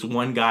somehow this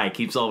one guy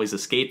keeps always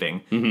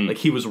escaping. Like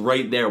he was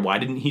right there. Why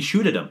didn't he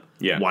shoot at him?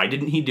 Yeah. Why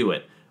didn't he do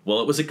it? Well,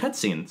 it was a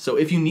cutscene. So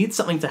if you need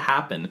something to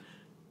happen,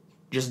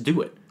 just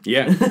do it.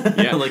 Yeah,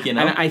 yeah. Like, you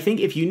know? And I think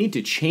if you need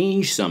to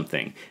change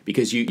something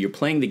because you're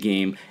playing the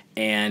game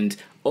and,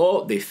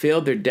 they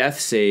failed their death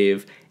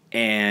save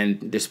and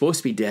they're supposed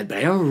to be dead, but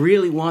I don't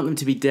really want them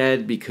to be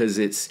dead because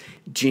it's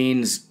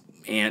Jane's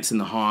aunt's in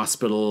the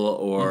hospital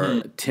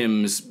or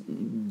Tim's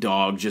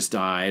dog just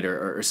died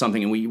or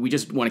something, and we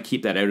just want to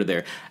keep that out of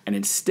there. And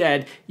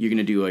instead, you're going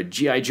to do a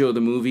G.I. Joe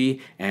the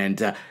movie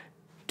and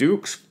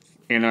Duke's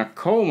in a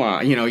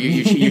coma.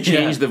 You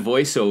change the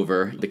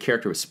voiceover. The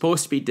character was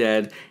supposed to be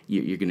dead.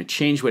 You're going to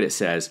change what it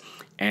says.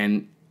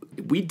 And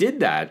we did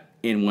that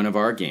in one of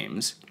our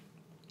games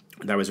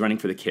that I was running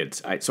for the kids.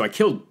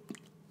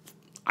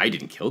 I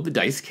didn't kill, the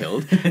dice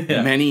killed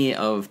many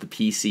of the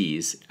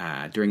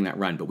PCs during that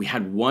run. But we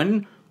had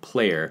one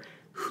player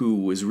who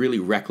was really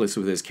reckless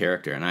with his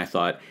character. And I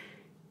thought,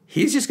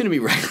 he's just going to be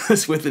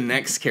reckless with the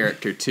next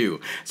character too.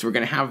 So we're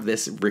going to have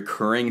this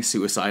recurring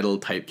suicidal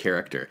type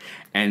character.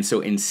 And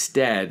so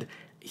instead,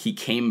 he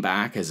came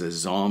back as a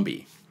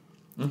zombie.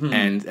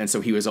 And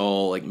so he was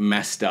all like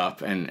messed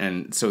up,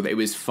 and so it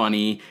was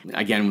funny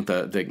again with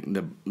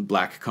the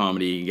black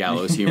comedy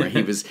gallows humor.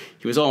 He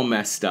was all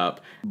messed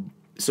up.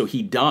 So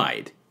he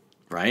died,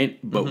 right?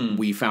 But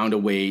we found a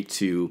way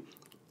to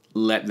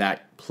let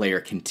that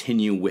player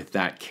continue with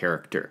that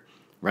character,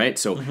 right?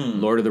 So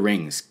Lord of the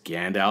Rings,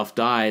 Gandalf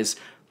dies,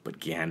 but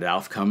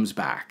Gandalf comes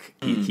back.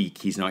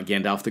 He's not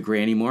Gandalf the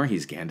Grey anymore.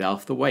 He's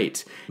Gandalf the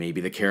White.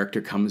 Maybe the character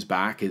comes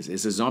back as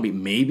a zombie.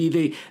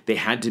 Maybe they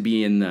had to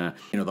be in the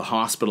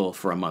hospital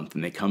for a month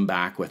and they come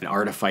back with an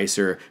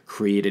artificer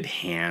created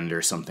hand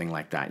or something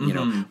like that.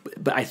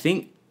 But I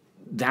think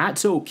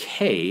that's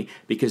okay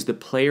because the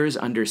players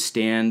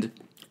understand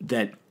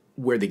that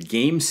where the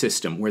game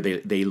system, where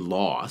they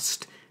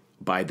lost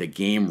by the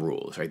game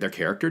rules, right? Their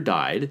character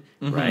died,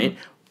 right?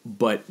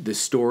 But the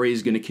story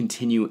is going to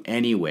continue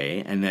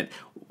anyway, and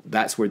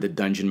that's where the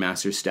dungeon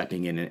master's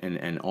stepping in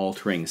and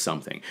altering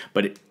something.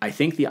 But I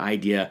think the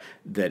idea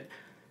that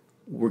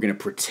we're going to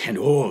pretend,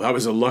 that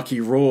was a lucky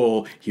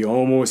roll, he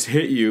almost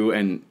hit you,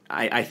 and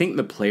I think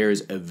the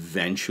players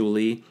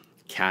eventually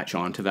catch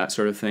on to that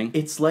sort of thing.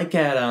 It's like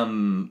at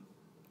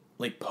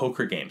like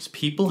poker games.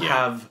 People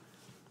have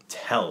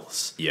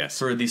tells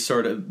for these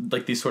sort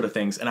of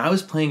things. And I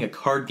was playing a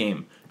card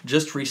game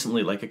just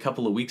recently, like a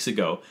couple of weeks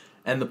ago,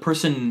 and the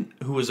person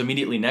who was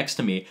immediately next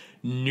to me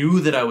knew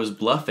that I was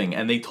bluffing,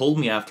 and they told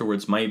me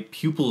afterwards my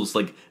pupils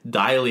like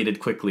dilated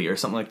quickly or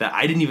something like that.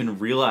 I didn't even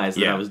realize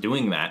that I was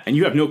doing that. And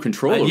you have no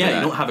control over that. Yeah,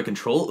 you don't have a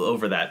control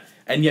over that.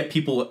 And yet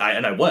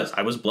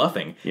I was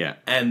bluffing. Yeah.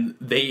 And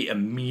they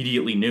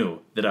immediately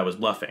knew that I was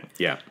bluffing.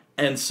 Yeah.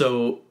 And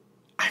so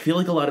I feel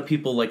like a lot of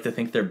people like to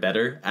think they're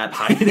better at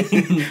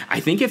hiding. I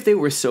think if they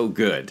were so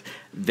good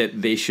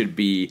that they should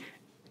be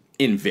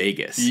in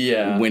Vegas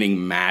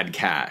winning mad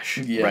cash,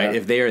 right?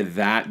 If they are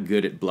that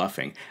good at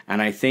bluffing. And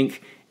I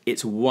think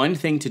it's one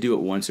thing to do it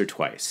once or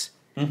twice.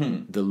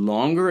 The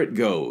longer it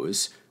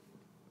goes,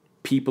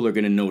 people are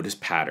going to notice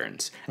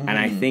patterns. And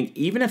I think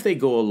even if they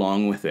go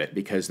along with it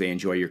because they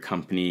enjoy your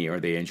company or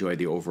they enjoy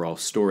the overall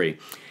story,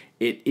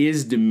 it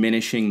is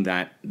diminishing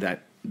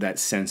that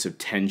sense of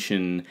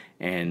tension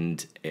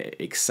and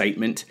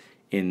excitement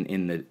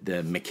in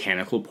the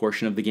mechanical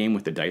portion of the game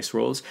with the dice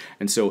rolls.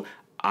 And so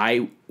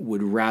I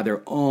would rather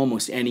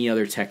almost any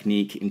other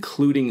technique,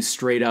 including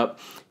straight up,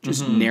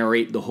 just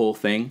narrate the whole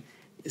thing.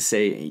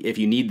 Say, if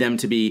you need them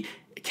to be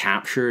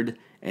captured,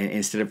 and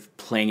instead of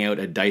playing out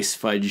a dice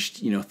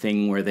fudge,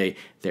 thing where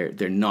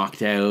they're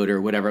knocked out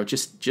or whatever,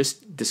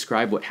 just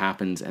describe what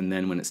happens, and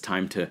then when it's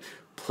time to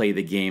play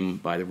the game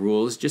by the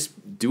rules,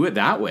 just do it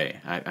that way.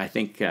 I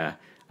think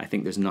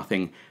there's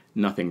nothing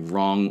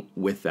wrong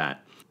with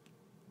that.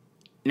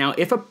 Now,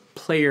 if a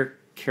player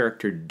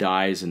character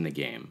dies in the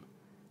game,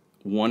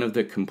 one of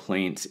the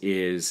complaints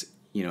is,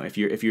 if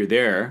you're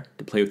there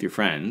to play with your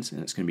friends,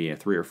 and it's going to be a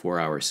 3 or 4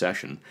 hour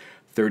session,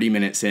 30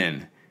 minutes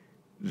in,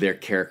 their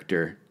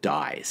character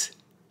dies,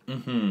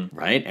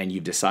 right? And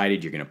you've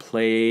decided you're going to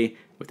play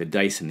with the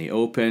dice in the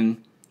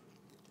open,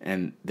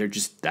 and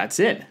that's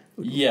it.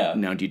 Yeah.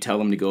 Now, do you tell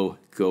them to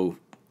go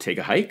take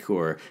a hike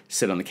or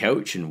sit on the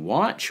couch and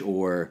watch,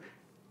 or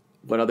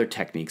what other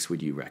techniques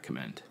would you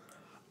recommend?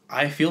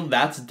 I feel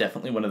that's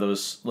definitely one of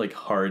those like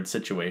hard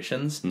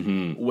situations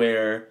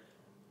where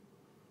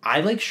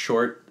I like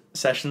short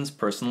sessions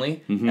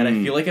personally, and I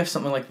feel like if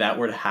something like that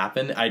were to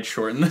happen, I'd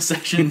shorten the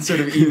session sort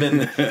of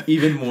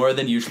even more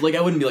than usual. Like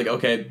I wouldn't be like,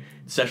 okay,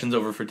 session's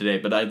over for today,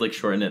 but I'd like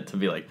shorten it to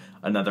be like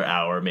another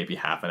hour, maybe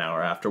half an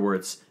hour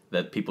afterwards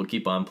that people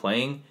keep on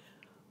playing.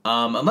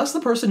 Unless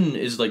the person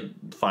is like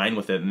fine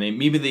with it, and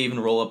maybe they even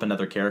roll up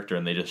another character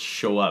and they just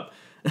show up.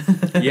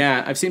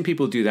 Yeah, I've seen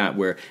people do that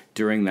where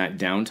during that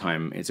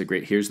downtime, it's a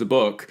great, here's the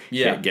book,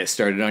 get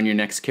started on your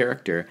next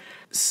character.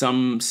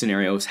 Some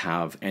scenarios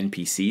have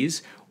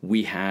NPCs.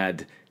 We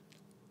had,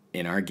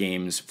 in our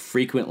games,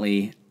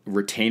 frequently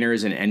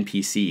retainers and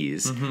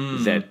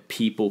NPCs that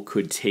people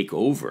could take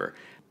over.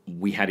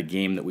 We had a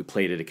game that we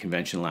played at a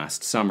convention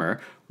last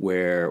summer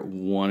where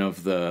one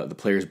of the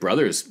players'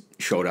 brothers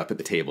showed up at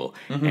the table,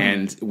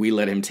 and we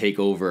let him take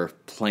over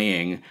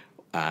playing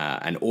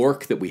an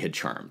orc that we had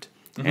charmed.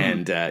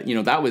 And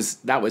that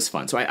was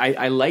fun. So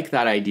I like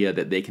that idea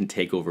that they can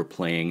take over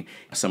playing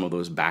some of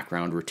those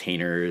background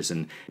retainers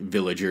and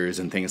villagers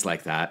and things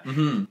like that.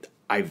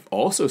 I've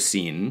also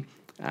seen,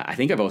 I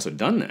think I've also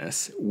done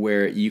this,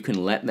 where you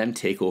can let them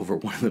take over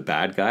one of the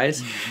bad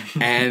guys.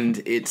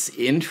 And it's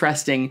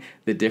interesting,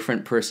 the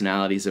different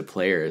personalities of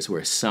players,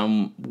 where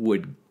some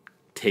would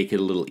take it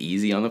a little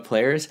easy on the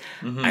players,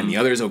 and the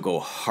others will go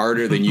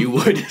harder than you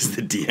would as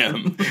the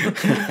DM.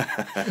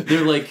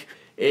 They're like,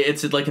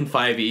 it's like in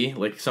 5e,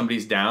 like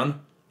somebody's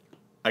down,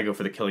 I go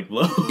for the killing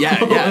blow. Yeah.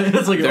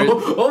 It's like,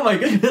 oh my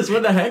goodness,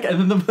 what the heck?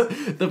 And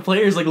then the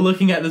player's like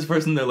looking at this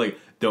person, they're like,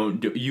 don't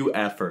do, you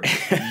effer.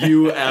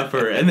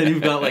 And then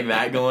you've got like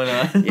that going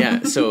on.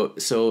 Yeah,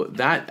 so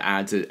that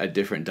adds a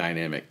different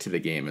dynamic to the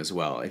game as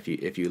well. If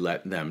you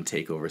let them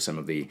take over some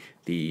of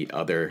the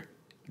other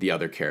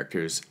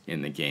characters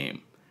in the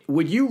game.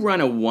 Would you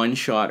run a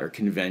one-shot or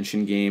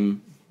convention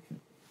game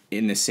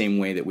in the same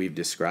way that we've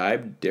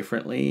described,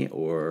 differently,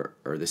 or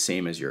the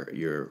same as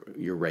your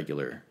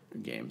regular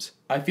games?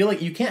 I feel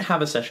like you can't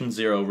have a session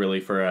 0 really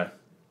for a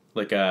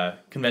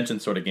convention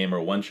sort of game or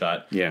a one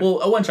shot. Yeah.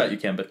 Well, a one shot you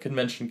can, but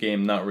convention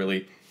game not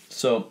really.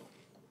 So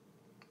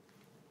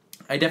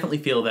I definitely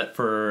feel that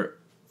for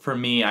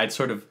me,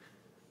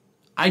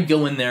 I'd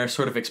go in there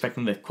sort of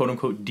expecting the quote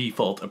unquote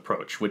default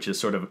approach, which is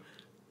sort of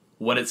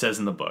what it says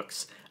in the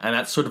books. And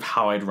that's sort of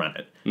how I'd run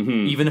it.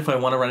 Even if I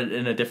want to run it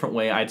in a different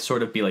way, I'd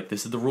sort of be like,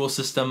 this is the rule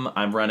system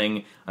I'm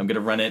running. I'm going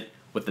to run it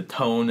with the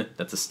tone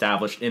that's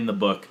established in the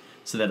book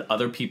so that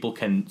other people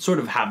can sort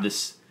of have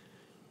this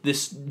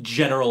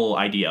general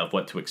idea of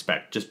what to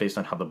expect just based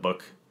on how the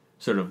book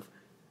sort of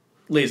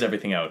lays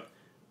everything out.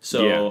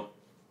 So,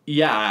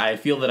 yeah I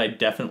feel that I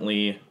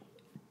definitely,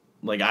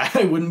 like,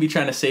 I wouldn't be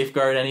trying to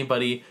safeguard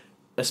anybody,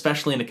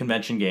 especially in a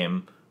convention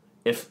game.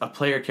 If a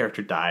player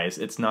character dies,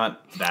 it's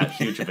not that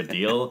huge of a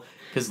deal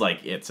because,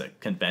 like, it's a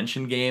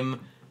convention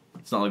game.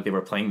 It's not like they were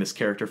playing this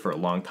character for a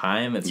long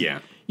time.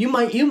 You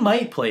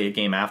might play a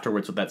game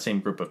afterwards with that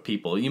same group of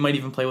people. You might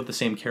even play with the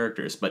same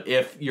characters. But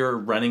if you're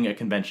running a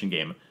convention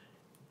game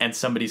and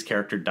somebody's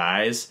character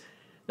dies,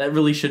 that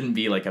really shouldn't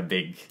be like a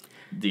big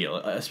deal,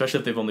 especially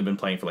if they've only been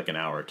playing for like an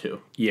hour or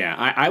two. Yeah,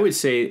 I would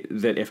say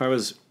that if I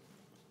was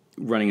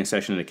running a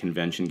session in a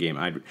convention game,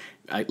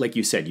 I like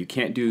you said, you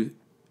can't do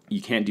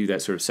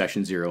that sort of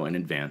session 0 in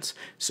advance.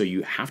 So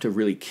you have to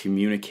really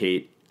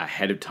communicate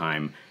ahead of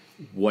time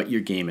what your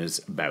game is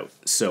about.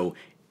 So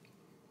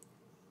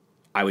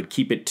I would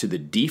keep it to the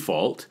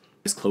default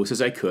as close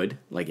as I could.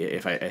 Like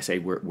if I say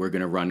we're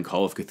going to run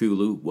Call of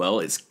Cthulhu,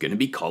 well, it's going to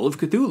be Call of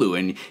Cthulhu,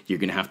 and you're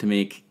going to have to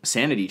make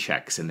sanity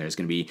checks, and there's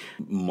going to be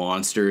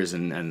monsters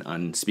and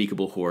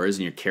unspeakable horrors,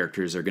 and your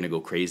characters are going to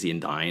go crazy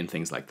and die and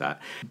things like that.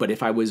 But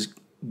if I was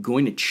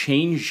going to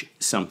change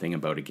something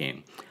about a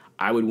game,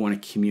 I would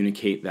want to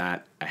communicate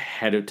that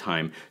ahead of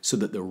time so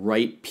that the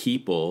right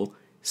people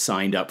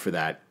signed up for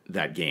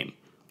that game,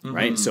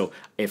 right? So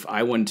if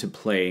I wanted to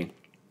play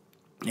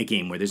a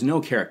game where there's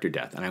no character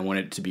death and I want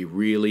it to be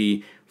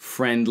really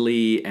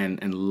friendly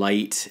and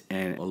light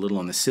and a little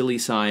on the silly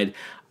side,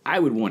 I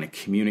would want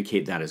to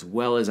communicate that as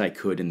well as I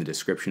could in the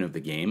description of the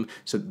game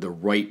so that the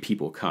right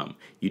people come.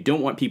 You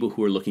don't want people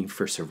who are looking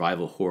for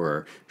survival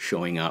horror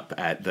showing up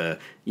at the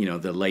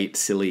light,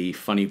 silly,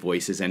 funny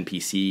voices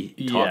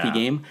NPC talky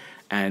game.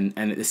 And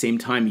at the same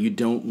time, you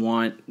don't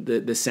want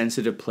the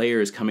sensitive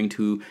players coming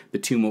to the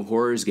Tomb of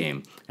Horrors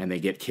game and they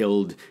get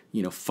killed,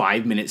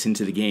 5 minutes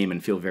into the game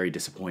and feel very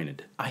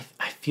disappointed. I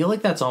feel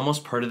like that's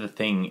almost part of the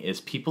thing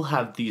is people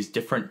have these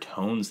different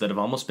tones that have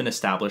almost been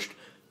established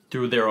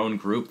through their own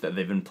group that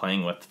they've been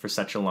playing with for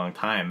such a long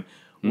time,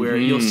 where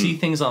you'll see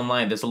things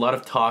online. There's a lot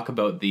of talk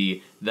about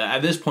the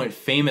at this point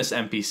famous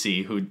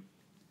NPC who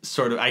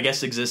sort of, I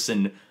guess, exists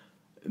in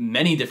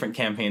many different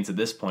campaigns at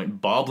this point,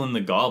 Boblin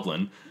the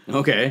Goblin.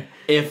 Okay.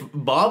 If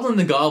Boblin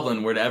the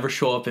Goblin were to ever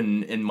show up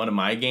in one of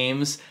my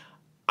games,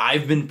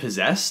 I've been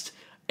possessed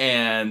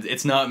and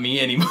it's not me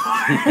anymore.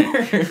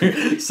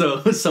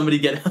 So somebody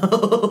get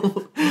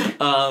help.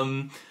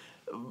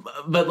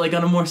 But like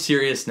on a more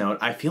serious note,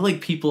 I feel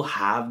like people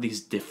have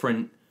these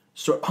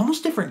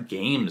almost different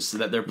games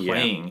that they're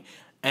playing,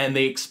 and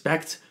they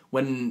expect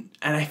and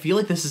I feel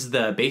like this is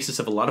the basis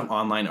of a lot of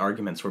online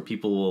arguments where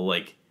people will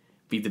like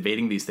be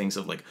debating these things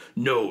of like,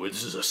 no,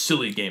 this is a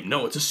silly game,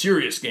 no, it's a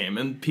serious game,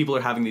 and people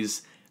are having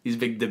these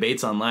big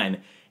debates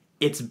online.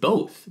 It's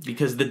both,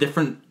 because the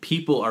different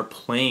people are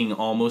playing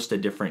almost a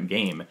different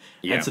game.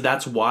 Yeah. And so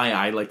that's why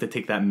I like to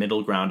take that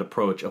middle ground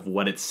approach of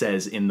what it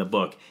says in the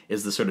book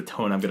is the sort of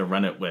tone I'm going to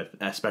run it with,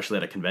 especially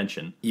at a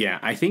convention. Yeah,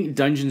 I think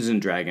Dungeons &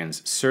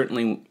 Dragons,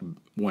 certainly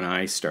when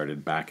I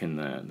started back in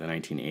the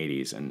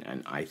 1980s,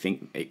 and I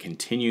think it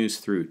continues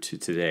through to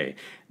today,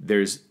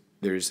 there's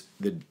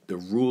the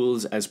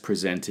rules as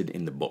presented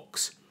in the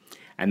books.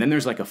 And then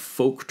there's like a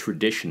folk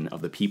tradition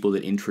of the people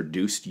that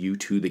introduced you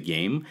to the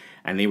game,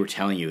 and they were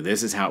telling you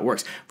this is how it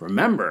works.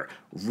 Remember,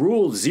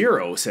 Rule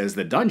 0 says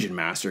the dungeon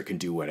master can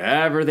do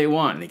whatever they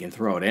want, and they can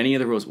throw out any of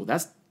the rules. Well,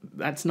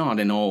 that's not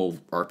in all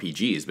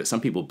RPGs, but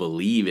some people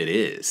believe it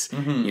is,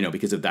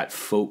 because of that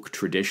folk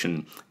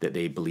tradition that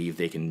they believe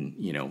they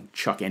can,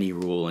 chuck any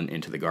rule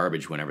into the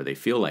garbage whenever they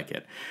feel like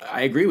it.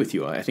 I agree with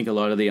you. I think a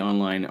lot of the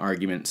online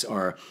arguments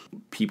are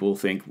people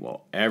think,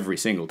 well, every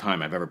single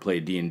time I've ever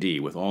played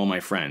D&D with all my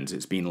friends,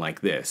 it's been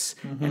like this.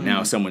 And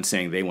now someone's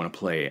saying they want to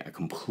play a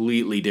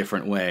completely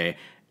different way,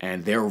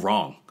 and they're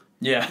wrong.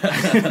 Yeah.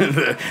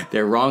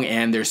 They're wrong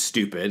and they're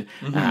stupid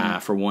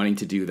for wanting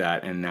to do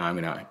that, and now I'm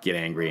going to get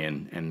angry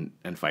and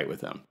fight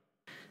with them.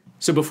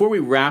 So before we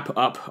wrap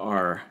up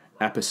our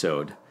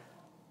episode,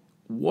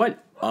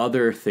 what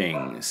other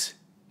things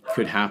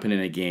could happen in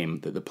a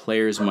game that the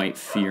players might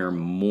fear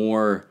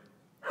more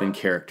than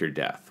character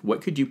death?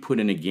 What could you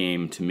put in a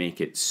game to make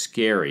it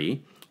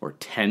scary or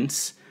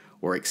tense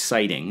or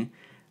exciting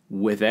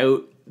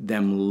without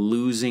them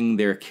losing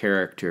their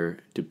character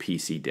to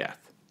PC death?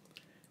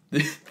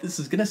 This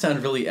is going to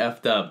sound really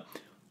effed up,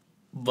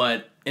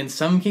 but in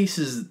some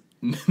cases,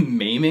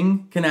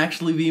 maiming can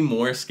actually be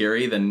more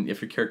scary than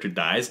if your character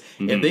dies.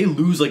 If they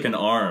lose like an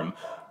arm,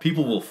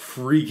 people will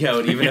freak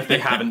out even if they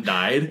haven't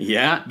died.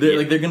 Yeah.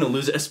 They're going to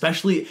lose it,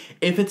 especially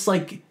if it's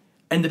like,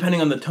 and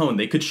depending on the tone,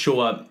 they could show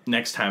up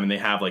next time and they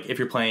have like, if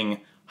you're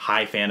playing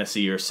high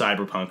fantasy or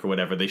cyberpunk or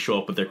whatever, they show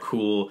up with their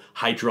cool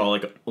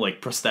hydraulic like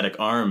prosthetic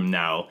arm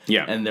now.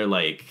 Yeah. And they're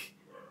like,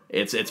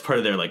 it's part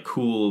of their like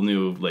cool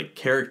new like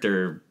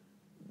character,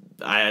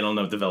 I don't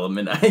know,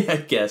 development,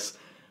 I guess.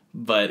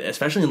 But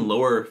especially in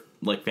lower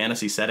like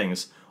fantasy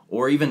settings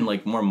or even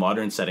like more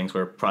modern settings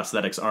where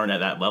prosthetics aren't at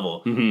that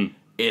level,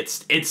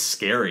 it's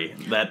scary.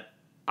 That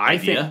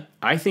idea.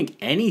 I think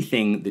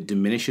anything that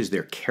diminishes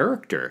their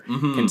character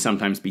can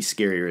sometimes be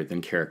scarier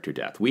than character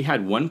death. We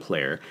had one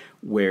player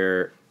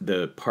where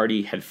the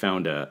party had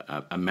found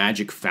a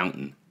magic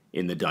fountain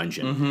in the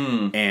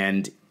dungeon,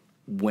 and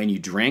when you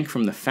drank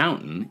from the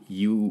fountain,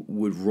 you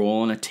would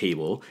roll on a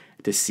table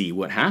to see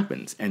what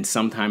happens. And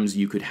sometimes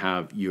you could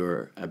have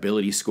your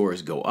ability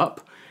scores go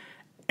up.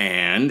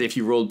 And if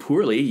you rolled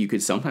poorly, you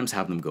could sometimes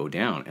have them go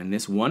down. And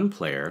this one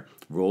player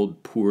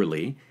rolled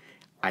poorly.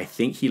 I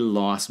think he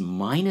lost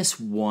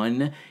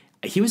 -1.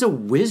 He was a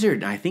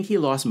wizard. I think he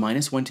lost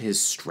 -1 to his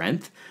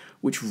strength,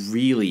 which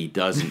really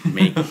doesn't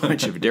make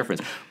much of a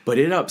difference. But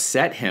it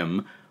upset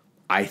him,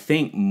 I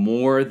think,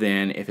 more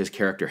than if his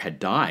character had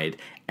died.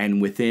 And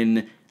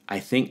within, I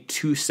think,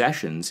 2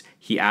 sessions,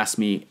 he asked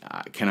me,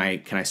 "Can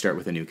I start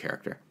with a new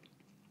character?"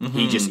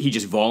 He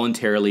just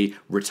voluntarily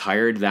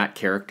retired that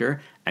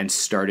character and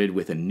started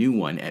with a new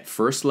one at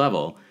first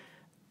level.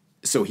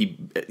 So he,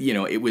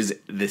 it was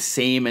the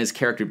same as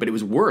character, but it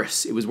was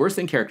worse. It was worse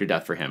than character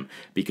death for him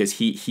because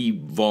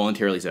he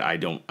voluntarily said, "I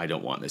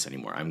don't want this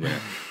anymore. I'm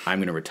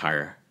gonna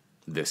retire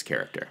this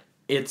character."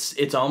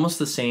 It's almost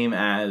the same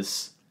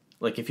as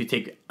like if you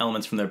take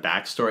elements from their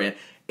backstory.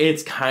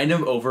 It's kind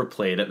of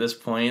overplayed at this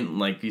point.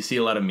 Like you see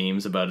a lot of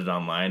memes about it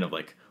online of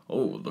like,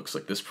 oh, it looks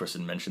like this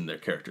person mentioned their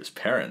character's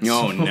parents.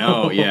 Oh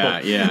no,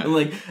 yeah.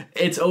 Like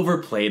it's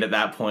overplayed at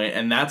that point,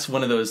 and that's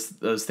one of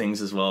those things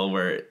as well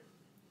where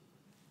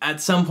at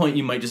some point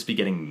you might just be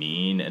getting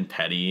mean and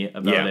petty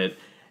about it.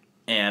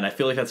 And I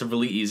feel like that's a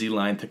really easy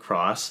line to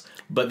cross.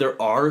 But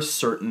there are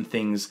certain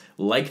things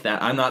like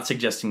that. I'm not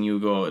suggesting you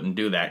go out and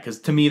do that, because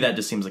to me that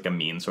just seems like a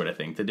mean sort of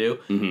thing to do.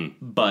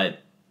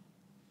 But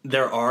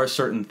there are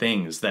certain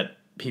things that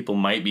people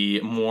might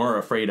be more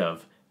afraid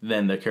of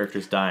than their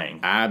characters dying.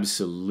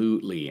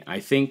 Absolutely.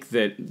 I think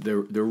that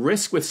the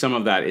risk with some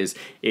of that is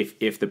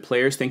if the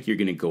players think you're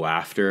going to go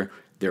after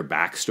their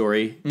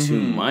backstory too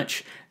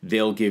much,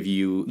 they'll give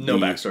you no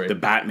backstory. The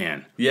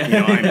Batman.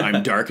 Yeah.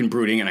 I'm dark and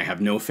brooding and I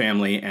have no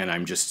family and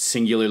I'm just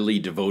singularly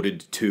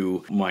devoted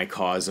to my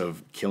cause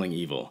of killing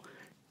evil.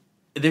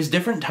 There's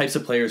different types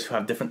of players who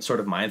have different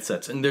sort of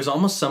mindsets, and there's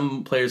almost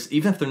some players,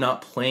 even if they're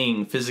not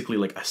playing physically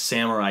like a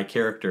samurai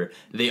character,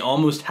 they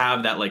almost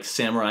have that like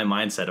samurai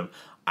mindset of,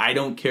 I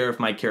don't care if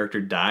my character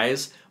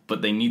dies,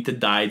 but they need to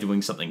die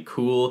doing something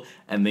cool,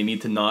 and they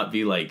need to not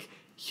be like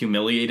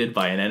humiliated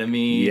by an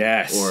enemy.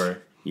 Yes. Or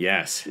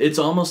yes. It's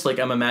almost like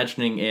I'm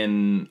imagining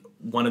in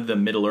one of the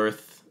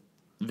Middle-earth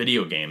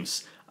video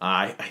games.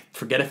 I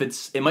forget if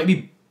it might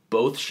be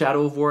both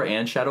Shadow of War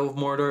and Shadow of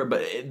Mordor,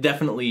 but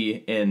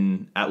definitely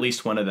in at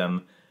least one of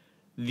them,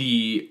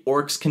 the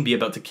orcs can be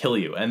about to kill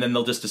you, and then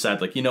they'll just decide,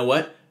 like, you know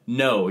what?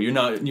 No, you're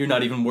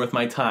not even worth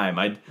my time.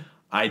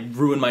 I'd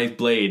ruin my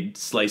blade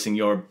slicing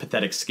your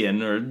pathetic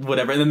skin or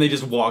whatever, and then they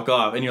just walk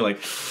off, and you're like,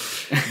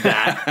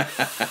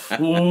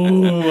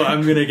 ooh,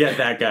 I'm gonna get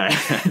that guy.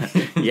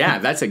 Yeah,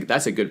 that's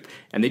a good,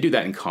 and they do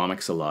that in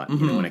comics a lot.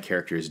 When a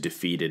character is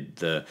defeated,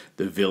 the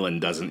villain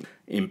doesn't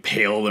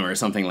impale them or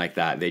something like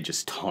that. They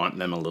just taunt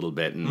them a little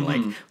bit and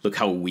like, look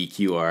how weak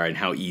you are and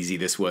how easy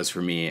this was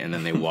for me, and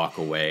then they walk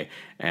away.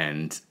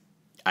 And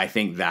I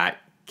think that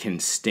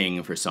can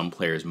sting for some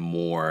players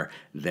more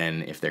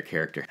than if their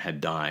character had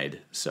died.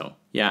 So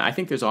yeah, I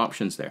think there's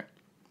options there.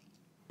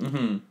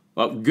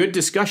 Well, good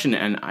discussion,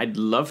 and I'd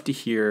love to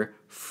hear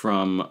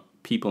from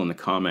people in the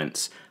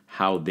comments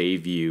how they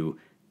view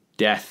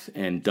death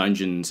and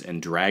Dungeons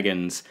and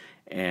Dragons,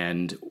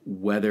 and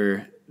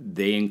whether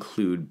they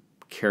include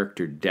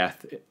character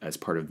death as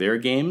part of their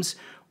games,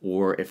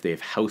 or if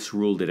they've house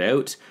ruled it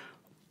out,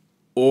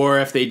 or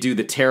if they do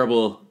the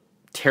terrible,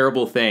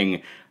 terrible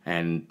thing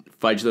and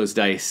fudge those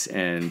dice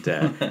and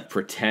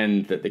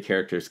pretend that the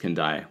characters can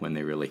die when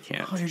they really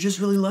can't. Oh, you're just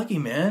really lucky,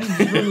 man.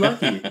 You're really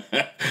lucky.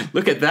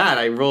 Look at that!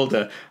 I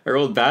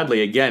rolled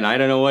badly again. I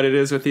don't know what it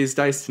is with these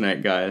dice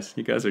tonight, guys.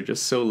 You guys are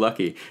just so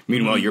lucky.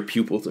 Meanwhile, your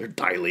pupils are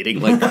dilating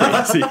like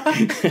crazy.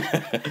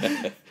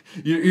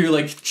 You're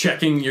like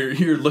checking.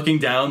 You're looking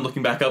down,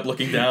 looking back up,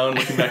 looking down,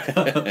 looking back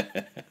up.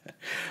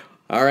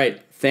 All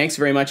right. Thanks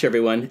very much,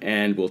 everyone,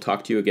 and we'll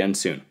talk to you again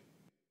soon.